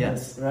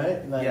 Yes.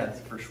 Right? Like, Yes,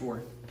 for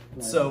sure.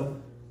 like- So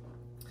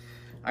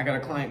I got a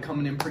client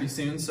coming in pretty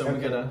soon, so we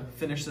Okay. gotta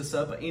finish this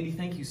up. But Andy,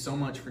 thank you so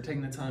much for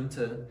taking the time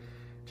to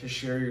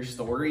share your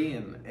story,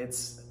 and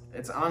it's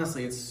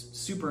honestly it's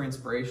super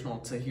inspirational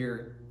to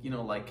hear,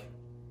 like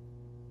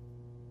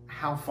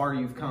how far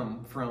you've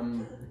come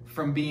from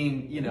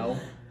being,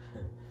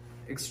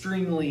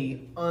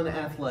 extremely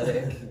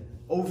unathletic,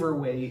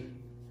 overweight,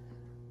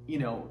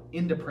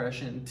 in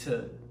depression,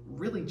 to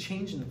really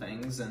changing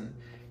things and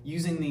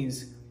using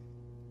these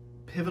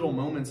pivotal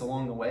moments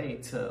along the way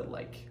to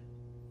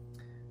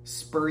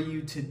spur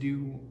you to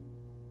do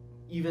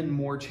even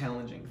more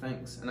challenging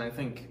things. And I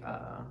think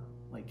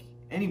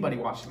anybody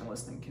watching and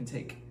listening can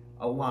take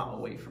a lot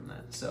away from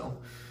that. So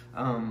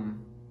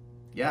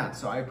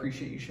so I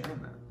appreciate you sharing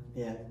that.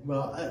 Yeah.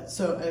 Well,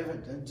 so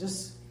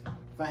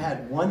if I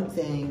had one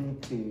thing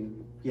to,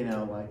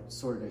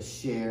 sort of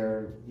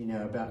share,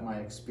 about my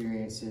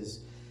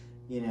experiences,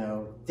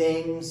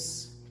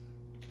 things,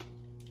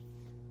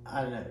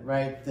 I don't know,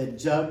 right? The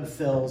jug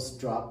fills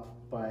drop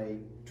by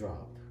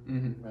drop,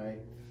 Mm-hmm. right?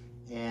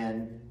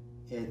 And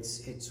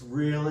it's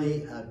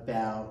really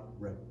about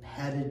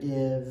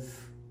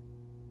repetitive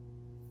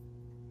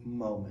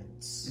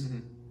moments,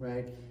 Mm-hmm.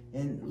 right?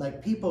 And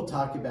like people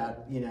talk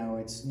about,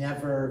 it's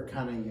never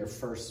kind of your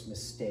first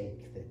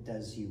mistake that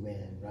does you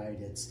in, right?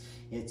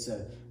 It's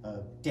a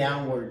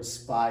downward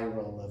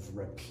spiral of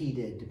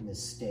repeated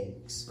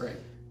mistakes. Right.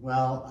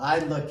 Well, I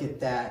look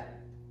at that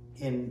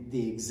in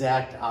the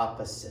exact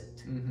opposite.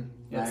 Mm-hmm.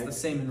 Yeah, Right? it's the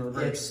same in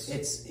reverse.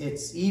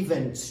 It's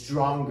even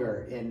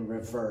stronger in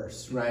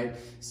reverse, right?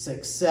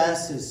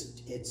 Success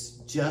it's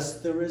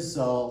just the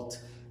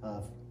result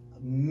of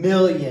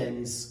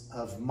millions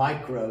of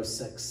micro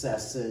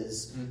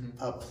successes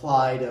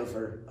applied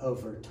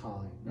over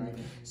time, right?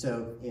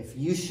 So if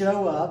you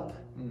show up,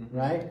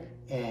 right,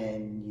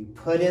 and you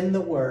put in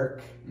the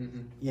work,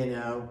 you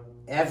know,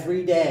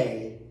 every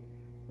day,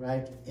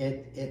 right,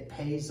 it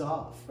pays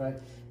off, right?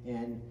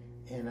 And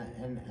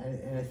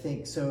I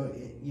think so,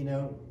 you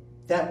know,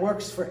 that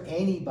works for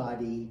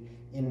anybody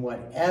in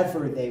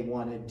whatever they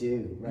want to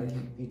do, right?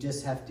 You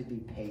just have to be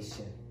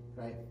patient,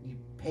 right?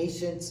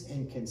 Patience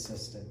and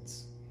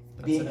consistency,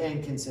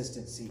 and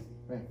consistency,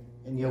 right?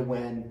 And you'll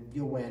win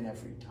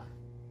every time.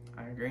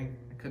 I agree.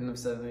 I couldn't have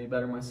said it any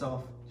better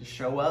myself. Just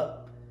show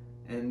up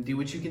and do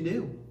what you can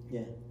do.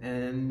 Yeah.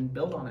 And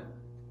build on it.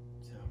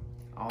 So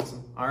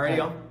awesome. All right,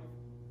 y'all.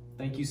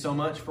 Thank you so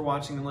much for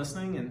watching and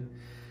listening, and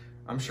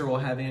I'm sure we'll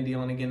have Andy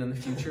on again in the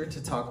future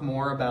to talk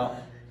more about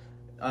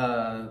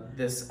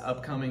this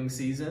upcoming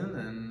season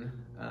and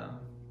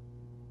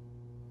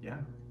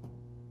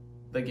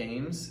the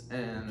games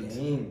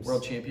and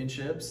World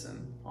Championships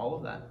and all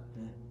of that.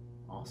 Yeah.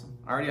 Awesome.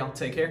 All right, y'all.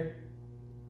 Take care.